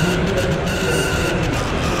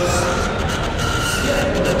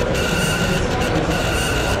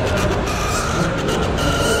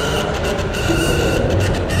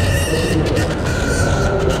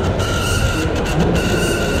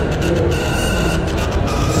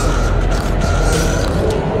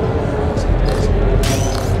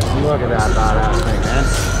 Look at that badass thing, man.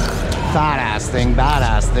 Fat ass thing,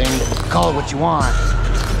 badass thing. Call it what you want.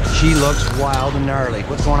 She looks wild and gnarly.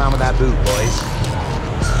 What's going on with that boot, boys?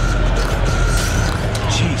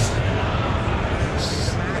 Jeez.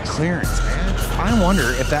 That clearance, man. I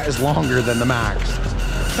wonder if that is longer than the Max.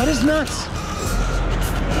 That is nuts.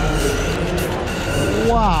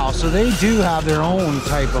 Wow, so they do have their own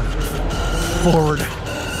type of forward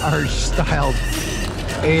arch styled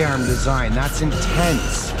A-arm design. That's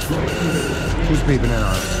intense. Who's peeping in on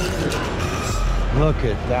us? Look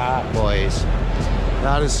at that, boys.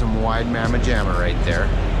 That is some wide mamma jamma right there.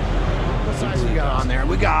 What size we got on there?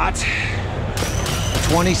 We got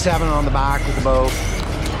 27 on the back with about,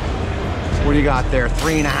 what do you got there?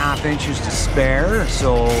 3.5 inches to spare.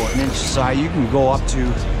 So an inch side, you can go up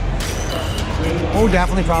to, oh,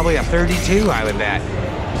 definitely probably a 32, I would bet.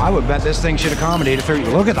 I would bet this thing should accommodate a 30.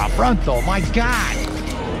 Look at the front though, my God.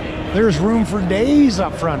 There's room for days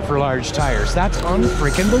up front for large tires. That's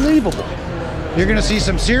unfreaking believable. You're gonna see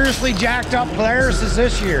some seriously jacked up Polarises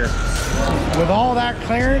this year. With all that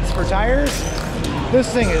clearance for tires, this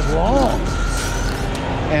thing is long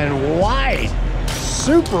and wide,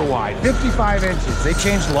 super wide, 55 inches. They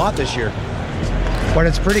changed a lot this year, but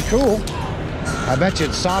it's pretty cool. I bet you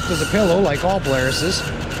it's soft as a pillow like all Polarises.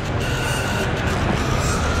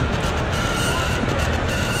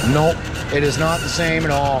 Nope, it is not the same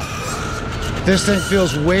at all. This thing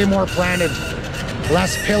feels way more planted,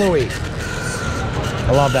 less pillowy.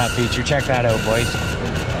 I love that feature. Check that out, boys.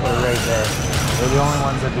 Put it right there. They're the only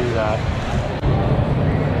ones that do that.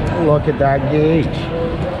 Look at that gauge.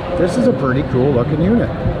 This is a pretty cool looking unit.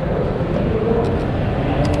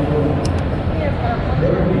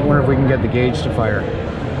 I wonder if we can get the gauge to fire.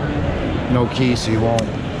 No key, so you won't.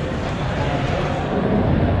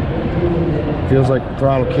 Feels like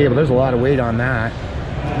throttle cable. There's a lot of weight on that.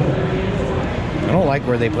 I don't like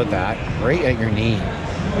where they put that. Right at your knee.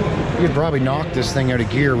 You could probably knock this thing out of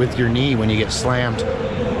gear with your knee when you get slammed.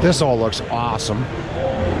 This all looks awesome.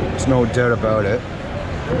 There's no doubt about it.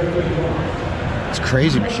 It's a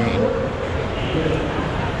crazy machine.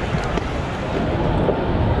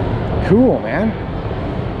 Cool, man.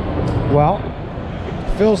 Well,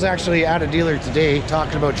 Phil's actually at a dealer today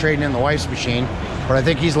talking about trading in the wife's machine, but I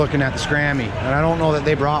think he's looking at the Scrammy. And I don't know that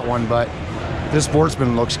they brought one, but this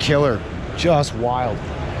Sportsman looks killer. Just wild.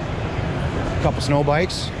 A couple snow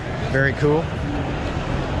bikes. Very cool.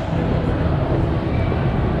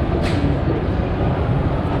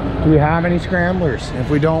 Do we have any scramblers? If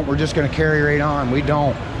we don't, we're just going to carry right on. We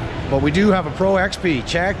don't. But we do have a Pro XP.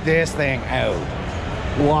 Check this thing out.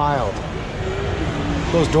 Wild.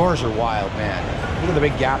 Those doors are wild, man. Look at the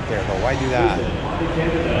big gap there, though. Why do that?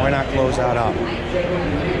 Why not close that up?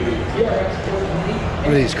 Look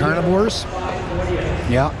at these carnivores.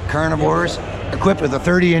 Yeah, carnivores. Equipped with a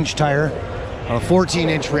 30-inch tire on a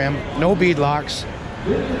 14-inch rim. No bead locks.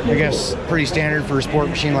 I guess pretty standard for a sport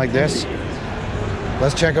machine like this.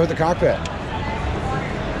 Let's check out the cockpit.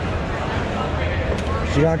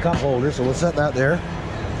 She got a cup holder, so we'll set that there.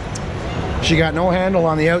 She got no handle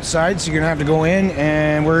on the outside, so you're gonna have to go in,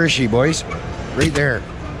 and where is she, boys? Right there.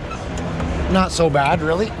 Not so bad,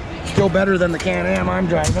 really. Still better than the Can-Am I'm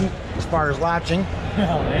driving, as far as latching.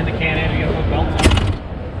 And the Can-Am, you gotta put belts on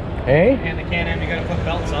it. Hey? And the Can-Am, you gotta put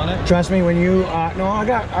belts on it. Trust me, when you, no, I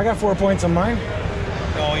got 4 points on mine.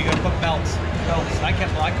 No, you gotta put belts.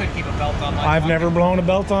 I could keep a belt on my I've never blown a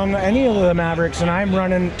belt on any of the Mavericks, and I'm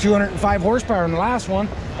running 205 horsepower in the last one.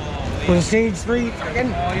 With a stage 3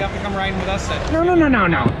 fucking... Oh, you have to come riding with us then. No.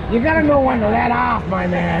 You gotta know when to let off, my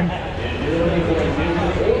man.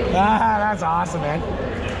 Ah, that's awesome, man.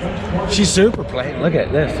 She's super plain. Look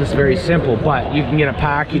at this. This is very simple, but you can get a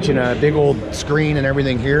package and a big old screen and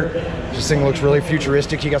everything here. This thing looks really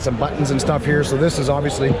futuristic. You got some buttons and stuff here, so this is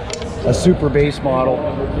obviously a super base model.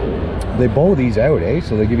 They bow these out, eh?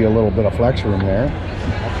 So they give you a little bit of flex room there.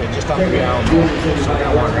 Okay, just up and down. So I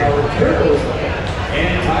got one right.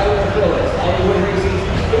 And Tyler Phillips, Hollywood Racing's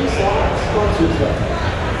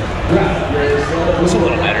it's a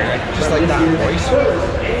little better, right? Just like that voice.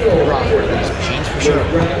 Rock one of these machines for sure.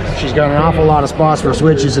 She's got an awful lot of spots for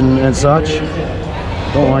switches and such.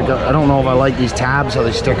 I don't know if I like these tabs, how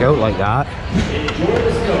they stick out like that.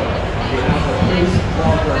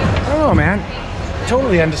 I don't know, man.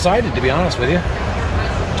 Totally undecided, to be honest with you.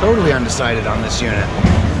 Totally undecided on this unit.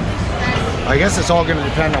 I guess it's all going to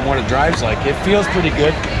depend on what it drives like. It feels pretty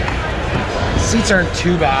good. Seats aren't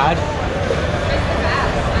too bad.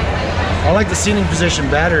 I like the seating position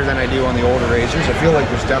better than I do on the older RZRs. I feel like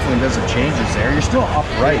there's definitely been some changes there. You're still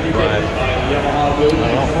upright, but I don't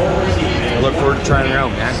know. I look forward to trying it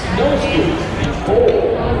out, man.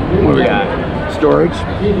 What do we got? Storage.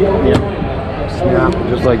 Yeah. Snap,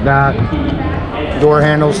 just like that. Door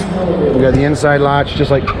handles. We got the inside latch,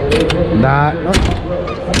 just like that.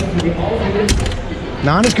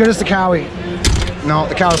 Not as good as the Cowie. No,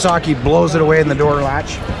 the Kawasaki blows it away in the door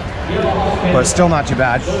latch, but still not too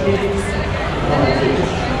bad.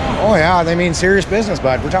 Oh yeah, they mean serious business,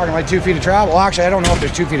 bud. We're talking like 2 feet of travel. Well, actually, I don't know if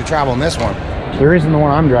there's 2 feet of travel in this one. There isn't the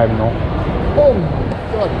one I'm driving though. Oh,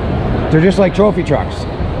 God. They're just like trophy trucks.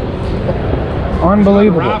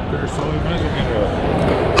 Unbelievable. Raptor, so we might as well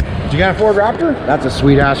get a... You got a Ford Raptor? That's a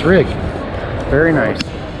sweet ass rig. Very nice.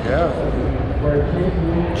 Yeah.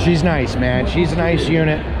 She's nice, man. She's a nice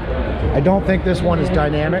unit. I don't think this one is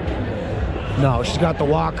dynamic. No, she's got the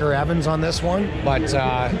Walker Evans on this one, but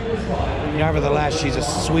nevertheless, she's a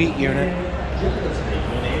sweet unit.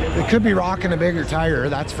 It could be rocking a bigger tire,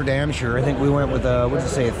 that's for damn sure. I think we went with a, what did it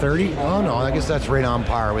say, a 30? Oh no, I guess that's right on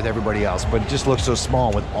par with everybody else, but it just looks so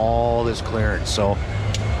small with all this clearance. So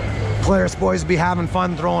Polaris boys will be having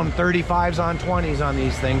fun throwing 35s on 20s on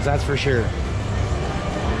these things, that's for sure.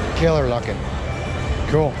 Killer looking.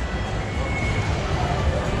 Cool.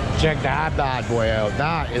 Check that bad boy out.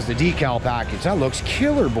 That is the decal package. That looks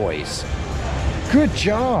killer, boys. Good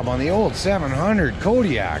job on the old 700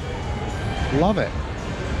 Kodiak. Love it.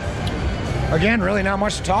 Again, really not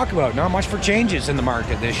much to talk about. Not much for changes in the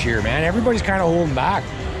market this year, man. Everybody's kind of holding back.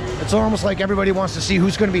 It's almost like everybody wants to see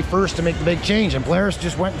who's going to be first to make the big change, and Polaris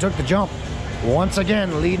just went and took the jump. Once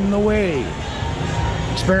again, leading the way.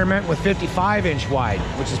 Experiment with 55-inch wide,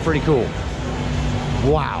 which is pretty cool.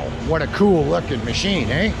 Wow, what a cool looking machine,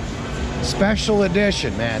 eh? Special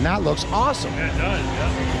edition, man. That looks awesome. Yeah, it does,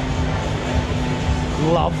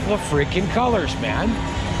 yeah. Love the freaking colors, man.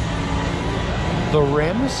 The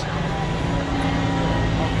rims.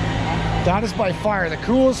 That is by far the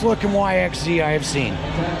coolest looking YXZ I have seen.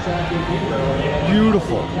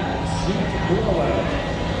 Beautiful.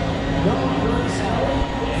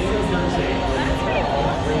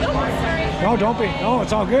 No, don't be. No,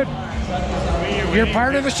 it's all good. You're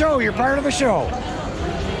part of the show. You're part of the show.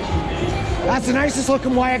 That's the nicest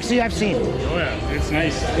looking YXZ I've seen. Oh yeah, it's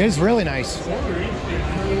nice. It is really nice. Oh,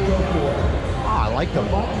 I like the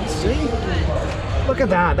buttons. See? Look at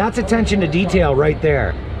that. That's attention to detail right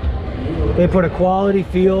there. They put a quality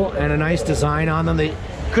feel and a nice design on them. They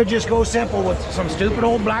could just go simple with some stupid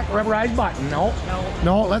old black rubberized button. No,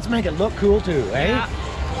 let's make it look cool too, eh? Yeah.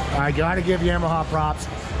 I gotta give Yamaha props.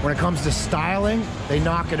 When it comes to styling, they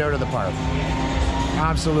knock it out of the park.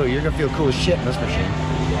 Absolutely, you're gonna feel cool as shit in this machine.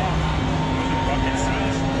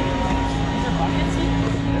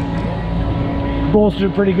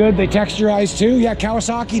 Bolstered pretty good. They texturized too. Yeah,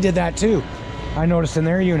 Kawasaki did that too. I noticed in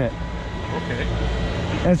their unit. Okay.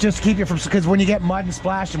 And it's just to keep you from, because when you get mud and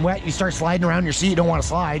splashed and wet, you start sliding around your seat. You don't want to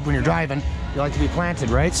slide when you're driving. You like to be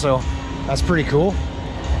planted, right? So that's pretty cool.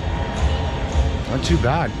 Not too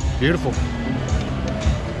bad. Beautiful.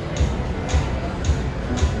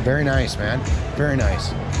 Very nice, man. Very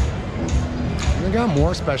nice. We got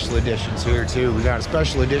more special editions here too. We got a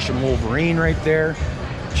special edition Wolverine right there.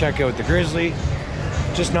 Check out the Grizzly.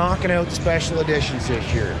 Just knocking out the special editions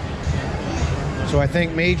this year. So I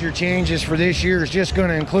think major changes for this year is just going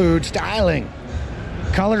to include styling,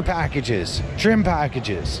 color packages, trim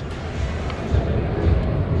packages.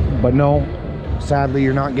 But no, sadly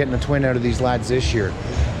you're not getting a twin out of these lads this year.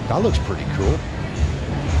 That looks pretty cool.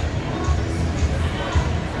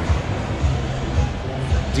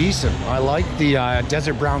 Decent. I like the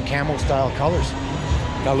desert brown camo style colors.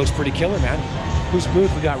 That looks pretty killer, man. Whose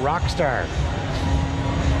booth? We got Rockstar.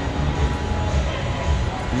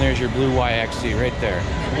 And there's your blue YXZ right there.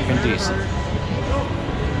 Looking decent.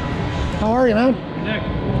 How are you,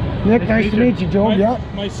 man? Nick, nice to meet you, Joe. Yeah.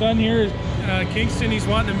 My son here is Kingston. He's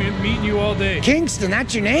wanting to meet you all day. Kingston,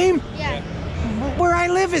 that's your name? Yeah. Where I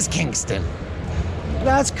live is Kingston.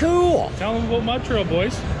 That's cool. Tell them about Mud Trail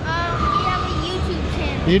Boys. We have a YouTube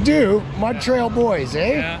channel. You do? Mud Trail Boys,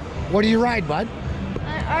 eh? Yeah. What do you ride, bud?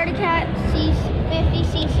 Articat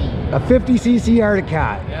C50cc. A 50cc Arctic.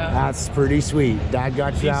 Yeah. That's pretty sweet. Dad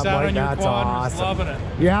got you that bike. That's awesome. Loving it.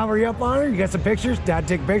 Yeah, were you up on it? You got some pictures? Dad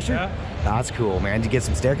take a picture? Yeah. That's cool, man. Did you get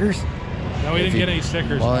some stickers? No, we didn't get any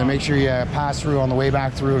stickers. Well, then make sure you pass through on the way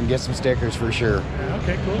back through and get some stickers for sure. Yeah,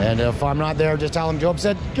 okay, cool. And if I'm not there, just tell him Job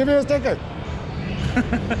said, give me a sticker.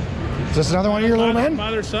 Is this another one of your little men? My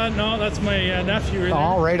other son, no, that's my nephew. Right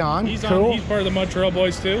Oh, right on. He's cool. He's part of the Mud Trail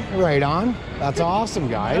Boys too. Right on. That's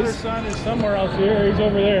awesome, My other guys. son is somewhere else here. He's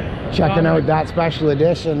over there. Checking out that special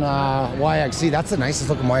edition YXZ. That's the nicest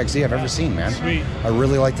looking YXZ I've ever seen, man. Sweet. I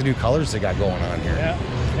really like the new colors they got going on here. Yeah,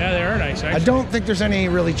 yeah, they are nice. Actually. I don't think there's any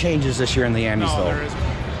really changes this year in the Amis, No, though. there isn't.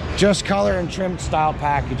 Just color and trim style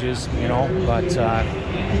packages, you know. But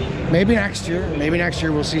maybe next year. Maybe next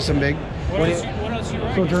year we'll see some big. What else you So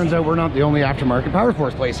riding? it turns out we're not the only aftermarket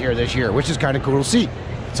Powersports place here this year, which is kind of cool to see.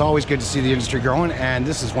 It's always good to see the industry growing, and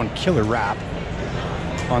this is one killer wrap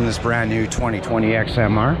on this brand new 2020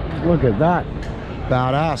 XMR. Look at that.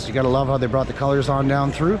 Badass. You gotta love how they brought the colors on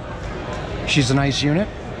down through. She's a nice unit.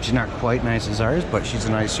 She's not quite nice as ours, but she's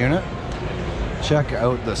a nice unit. Check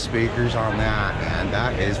out the speakers on that, and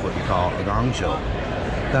that is what you call a gong show.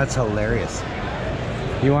 That's hilarious.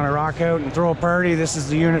 You want to rock out and throw a party, this is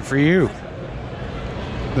the unit for you.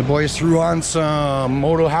 The boys threw on some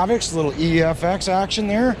Moto Havocs, little EFX action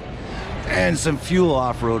there, and some fuel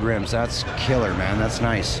off-road rims. That's killer, man. That's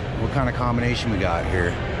nice. What kind of combination we got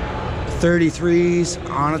here? 33s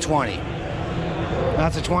on a 20.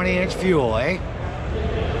 That's a 20-inch fuel, eh?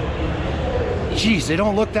 Jeez, they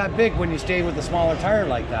don't look that big when you stay with a smaller tire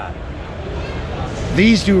like that.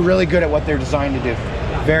 These do really good at what they're designed to do.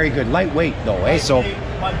 Very good. Lightweight though, eh? So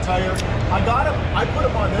my tire. I got him. I put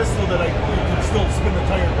him on this so that I can still spin the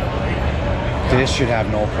tire better, right? this should have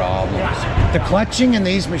no problems. The clutching in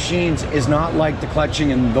these machines is not like the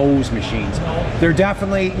clutching in those machines. They're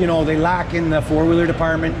definitely, you know, they lack in the four-wheeler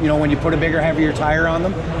department, you know, when you put a bigger, heavier tire on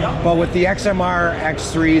them. But with the XMR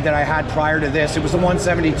X3 that I had prior to this, it was the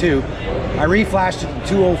 172. I reflashed it to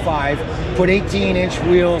 205, put 18-inch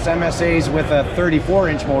wheels, MSAs with a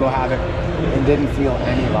 34-inch Moto Havoc, and didn't feel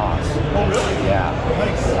any loss. Oh, really? Yeah.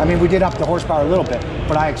 Nice. I mean, we did up the horsepower a little bit,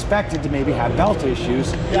 but I expected to maybe have belt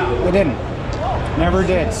issues. Yeah. We didn't. Never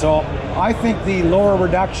did. So I think the lower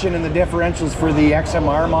reduction in the differentials for the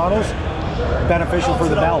XMR models beneficial for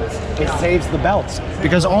the belts. It saves the belts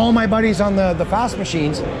because all my buddies on the fast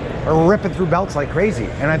machines are ripping through belts like crazy,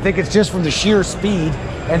 and I think it's just from the sheer speed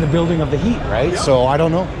and the building of the heat, right? So I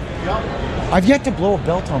don't know. I've yet to blow a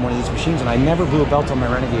belt on one of these machines, and I never blew a belt on my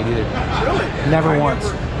Renegade either. Really? Never once.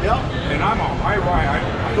 And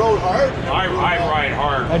I rode hard. I ride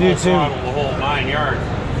hard. I do too. The whole 9 yards.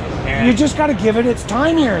 And You just got to give it its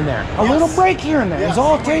time here and there. A little break here and there. It's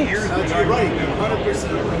all it takes. That's right.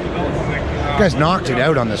 100%. You guys knocked it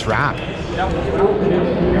out on this wrap.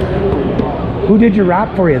 Who did your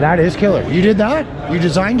wrap for you? That is killer. You did that? You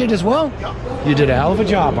designed it as well? You did a hell of a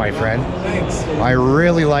job, my friend. Thanks. I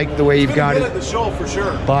really like the way you've got it. At the show for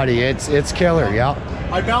sure. Buddy, it's killer, yeah.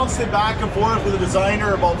 I bounced it back and forth with the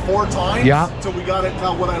designer about 4 times. Yeah. Until we got it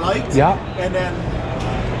to what I liked. Yeah. And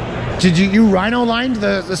then Did you rhino lined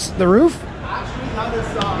the roof? actually that is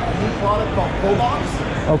a new product called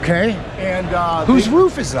ProBox. Okay. And whose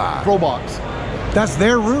roof is that? ProBox. That's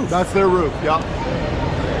their roof. That's their roof. Yeah.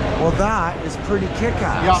 Well, that is pretty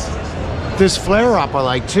kick-ass. Yeah. This flare up I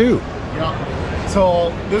like too. Yeah.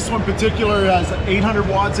 So this one particular has 800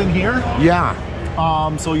 watts in here. Yeah.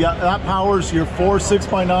 So yeah, that powers your 4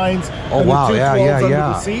 6x9s. Oh, and wow. The 212s Yeah. under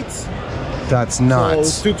the seats. That's So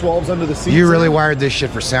nuts. 212s under the seats. You really wired this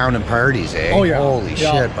shit for sound and parties, eh? Oh yeah. Holy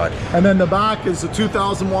shit, bud. And then the back is a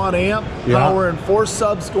 2,000 watt amp, Yeah. power and 4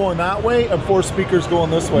 subs going that way and 4 speakers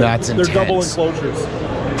going this way. That's They're double intense. enclosures.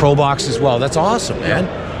 Pro box as well. That's awesome, man.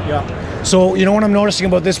 Yeah. So, you know what I'm noticing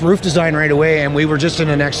about this roof design right away, and we were just in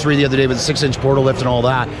an X3 the other day with a 6-inch portal lift and all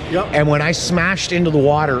that. Yep. And when I smashed into the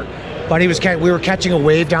water, buddy we were catching a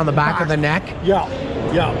wave down the back of the neck. Yeah.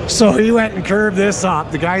 Yeah. So he went and curved this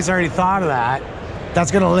up. The guy's already thought of that.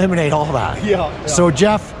 That's going to eliminate all that. Yeah. So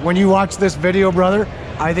Jeff, when you watch this video, brother,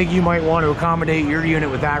 I think you might want to accommodate your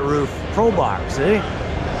unit with that roof. Pro box, eh?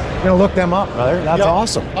 You're going to look them up, brother. That's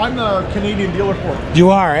awesome. I'm the Canadian dealer for it.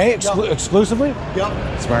 You are, eh? Exclusively?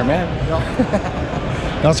 Yep. Smart man.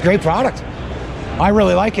 Yep. That's a great product. I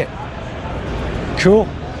really like it. Cool.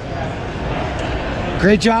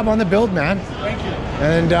 Great job on the build, man. Thank you.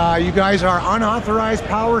 And you guys are unauthorized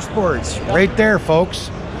Powersports. Right there,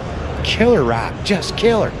 folks. Killer wrap. Just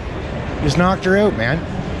killer. Just knocked her out, man.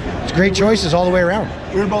 It's great choices all the way around.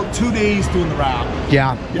 We're about 2 days doing the wrap.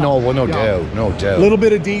 Yeah. No doubt. No doubt. A little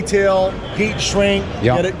bit of detail, heat shrink,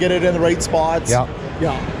 Yeah. get it in the right spots. Yeah.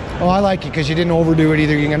 Yeah. Oh, I like it because you didn't overdo it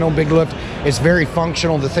either. You got no big lift. It's very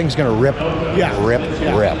functional. The thing's gonna rip. Yeah. Rip.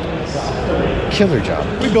 Killer job.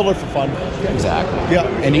 We build it for fun. Exactly. Yeah.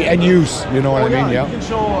 And use. You know what I mean? You Yeah. can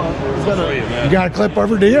show, You got a clip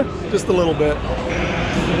over, do you? just a little bit.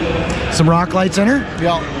 Some rock lights in her?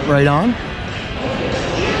 Yeah. Right on.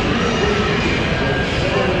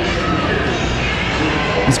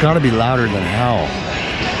 It's got to be louder than hell.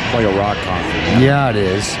 Like a rock concert. Yeah, it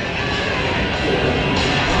is.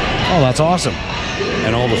 Oh, that's awesome.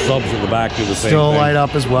 And all the subs in the back do the same Still thing. light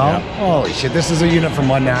up as well. Yeah. Holy shit, this is a unit from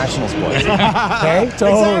One Nationals, boys. Okay,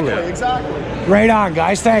 totally. Exactly. Right on,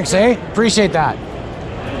 guys. Thanks, eh? Appreciate that.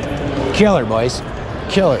 Killer, boys.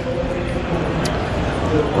 Killer.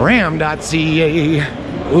 Ram.ca.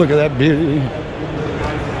 Look at that beauty.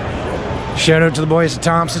 Shout out to the boys at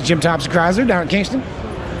Thompsons, Jim Thompson Chrysler down in Kingston.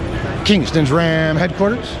 Kingston's Ram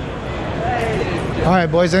headquarters. All right,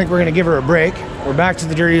 boys, I think we're going to give her a break. We're back to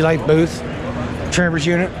the Dirty Life booth. Trevor's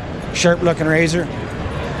unit, sharp looking razor.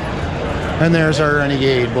 And there's our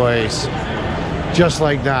Renegade, boys. Just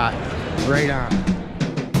like that. Right on.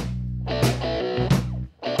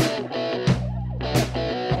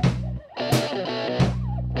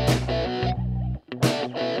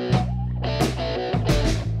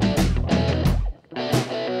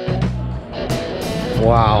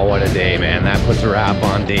 Wow, what a day, man. That puts a wrap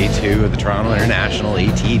on day 2 of the Toronto International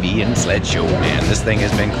ATV and Sled Show, man. This thing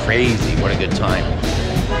has been crazy. What a good time.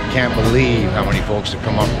 Can't believe how many folks have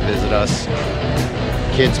come up to visit us.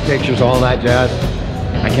 Kids, pictures, all that jazz.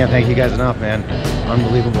 I can't thank you guys enough, man.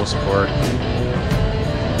 Unbelievable support.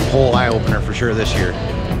 Whole eye-opener for sure this year.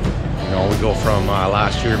 You know, we go from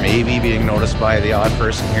last year maybe being noticed by the odd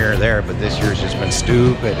person here or there, but this year's just been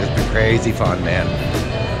stupid. It's been crazy fun, man.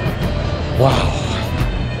 Wow.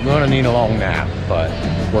 I'm gonna need a long nap, but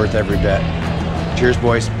worth every bit. Cheers,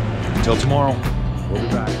 boys. Until tomorrow, we'll be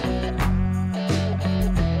back.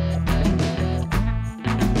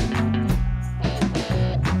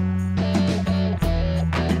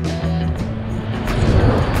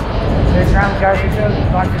 around, guys.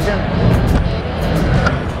 Talk to you soon.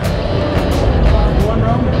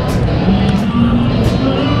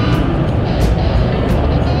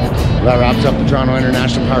 That wraps up the Toronto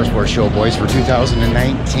International Powersports Show, boys, for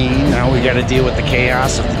 2019. Now we got to deal with the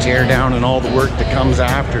chaos of the teardown and all the work that comes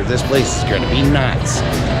after. This place is going to be nuts.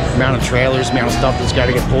 The amount of trailers, the amount of stuff that's got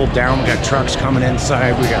to get pulled down. We got trucks coming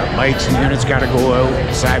inside. We got bikes and units got to go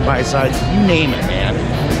out side by side. You name it, man.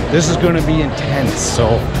 This is going to be intense. So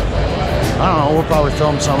I don't know. We'll probably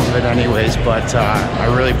film some of it anyways. But I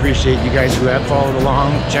really appreciate you guys who have followed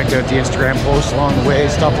along, checked out the Instagram posts along the way,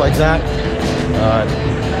 stuff like that.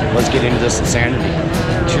 Let's get into this insanity.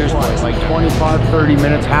 Cheers, boys. Like 25, 30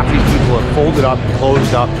 minutes. Half these people have folded up and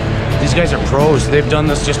closed up. These guys are pros. They've done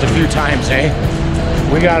this just a few times, eh?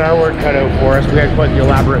 We got our work cut out for us. We had quite the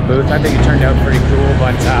elaborate booth. I think it turned out pretty cool,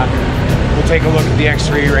 but we'll take a look at the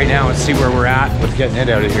X3 right now and see where we're at with getting it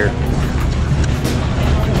out of here.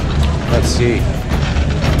 Let's see.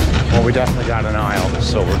 Well, we definitely got an aisle,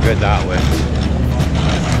 so we're good that way.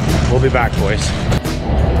 We'll be back, boys.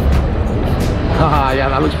 Haha, yeah,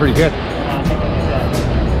 that looks pretty good.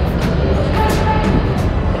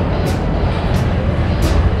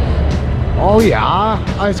 Oh yeah,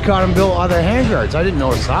 I just got them built on the handguards. I didn't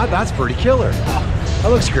notice that. That's pretty killer. That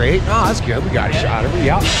looks great. Oh, that's good. We got a shot of it.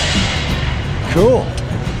 Yep. Cool.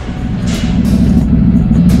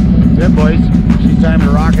 Good, boys. It's time to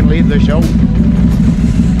rock and leave the show.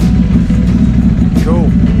 Cool.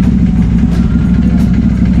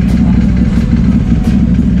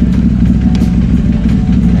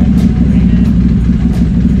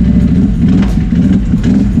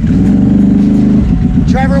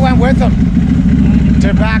 Trevor went with him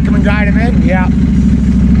to back him and guide him in. Yeah.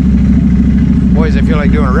 Boys, I feel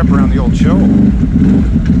like doing a rip around the old show.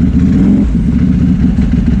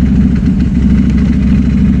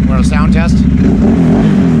 Want a sound test?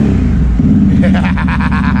 I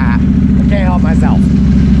can't help myself.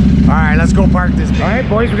 All right, let's go park this thing. All right,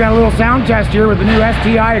 boys, we got a little sound test here with the new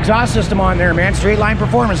STI exhaust system on there, man. Straight line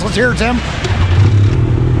performance. Let's hear it, Tim.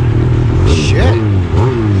 Shit.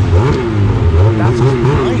 That's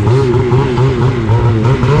nice.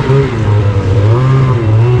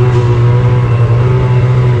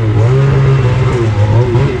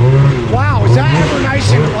 Wow, is that ever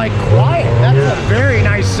nice and like quiet? That's a very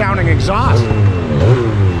nice sounding exhaust.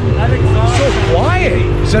 That exhaust so quiet.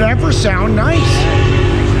 Does it ever sound nice?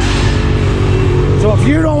 So if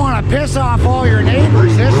you don't want to piss off all your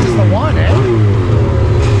neighbors, this is the one, eh?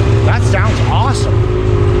 That sounds awesome.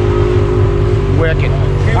 Wicked.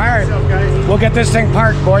 All right, we'll get this thing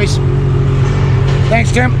parked, boys.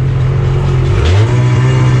 Thanks, Tim.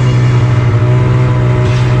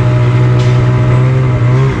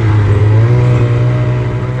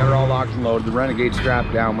 Got her all locked and loaded. The Renegade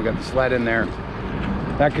strapped down. We got the sled in there.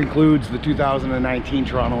 That concludes the 2019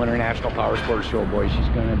 Toronto International Powersports Show, boys. She's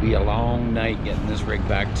going to be a long night getting this rig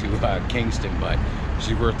back to Kingston, but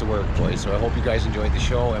she's worth the work, boys. So I hope you guys enjoyed the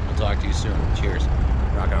show, and we'll talk to you soon. Cheers.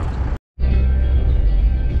 Rock on.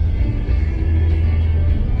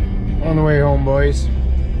 On the way home, boys,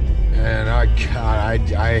 and I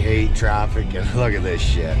hate traffic, and look at this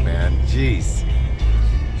shit, man. Jeez,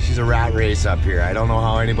 she's a rat race up here. I don't know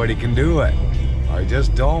how anybody can do it. I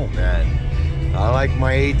just don't, man. I like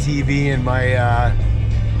my ATV and my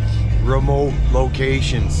remote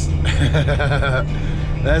locations.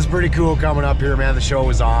 That's pretty cool coming up here, man. The show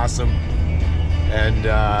was awesome, and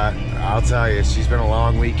I'll tell you, she's been a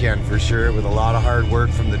long weekend for sure, with a lot of hard work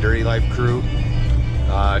from the Dirty Life crew.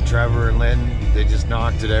 Trevor and Lynn, they just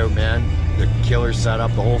knocked it out, man. The killer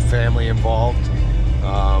setup, the whole family involved.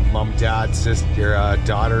 Mom, dad, sister,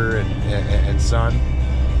 daughter, and son.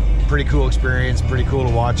 Pretty cool experience, pretty cool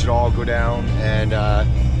to watch it all go down, and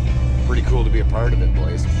pretty cool to be a part of it,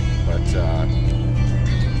 boys. But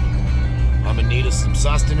I'm in need of some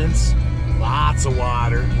sustenance, lots of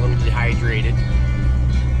water, a little dehydrated,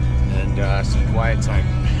 and some quiet time.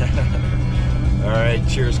 All right,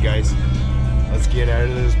 cheers, guys. Let's get out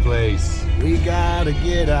of this place. We gotta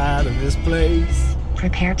get out of this place.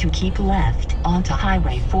 Prepare to keep left onto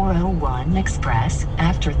Highway 401 Express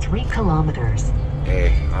after 3 kilometers.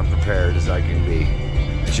 Hey, I'm prepared as I can be.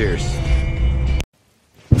 Cheers.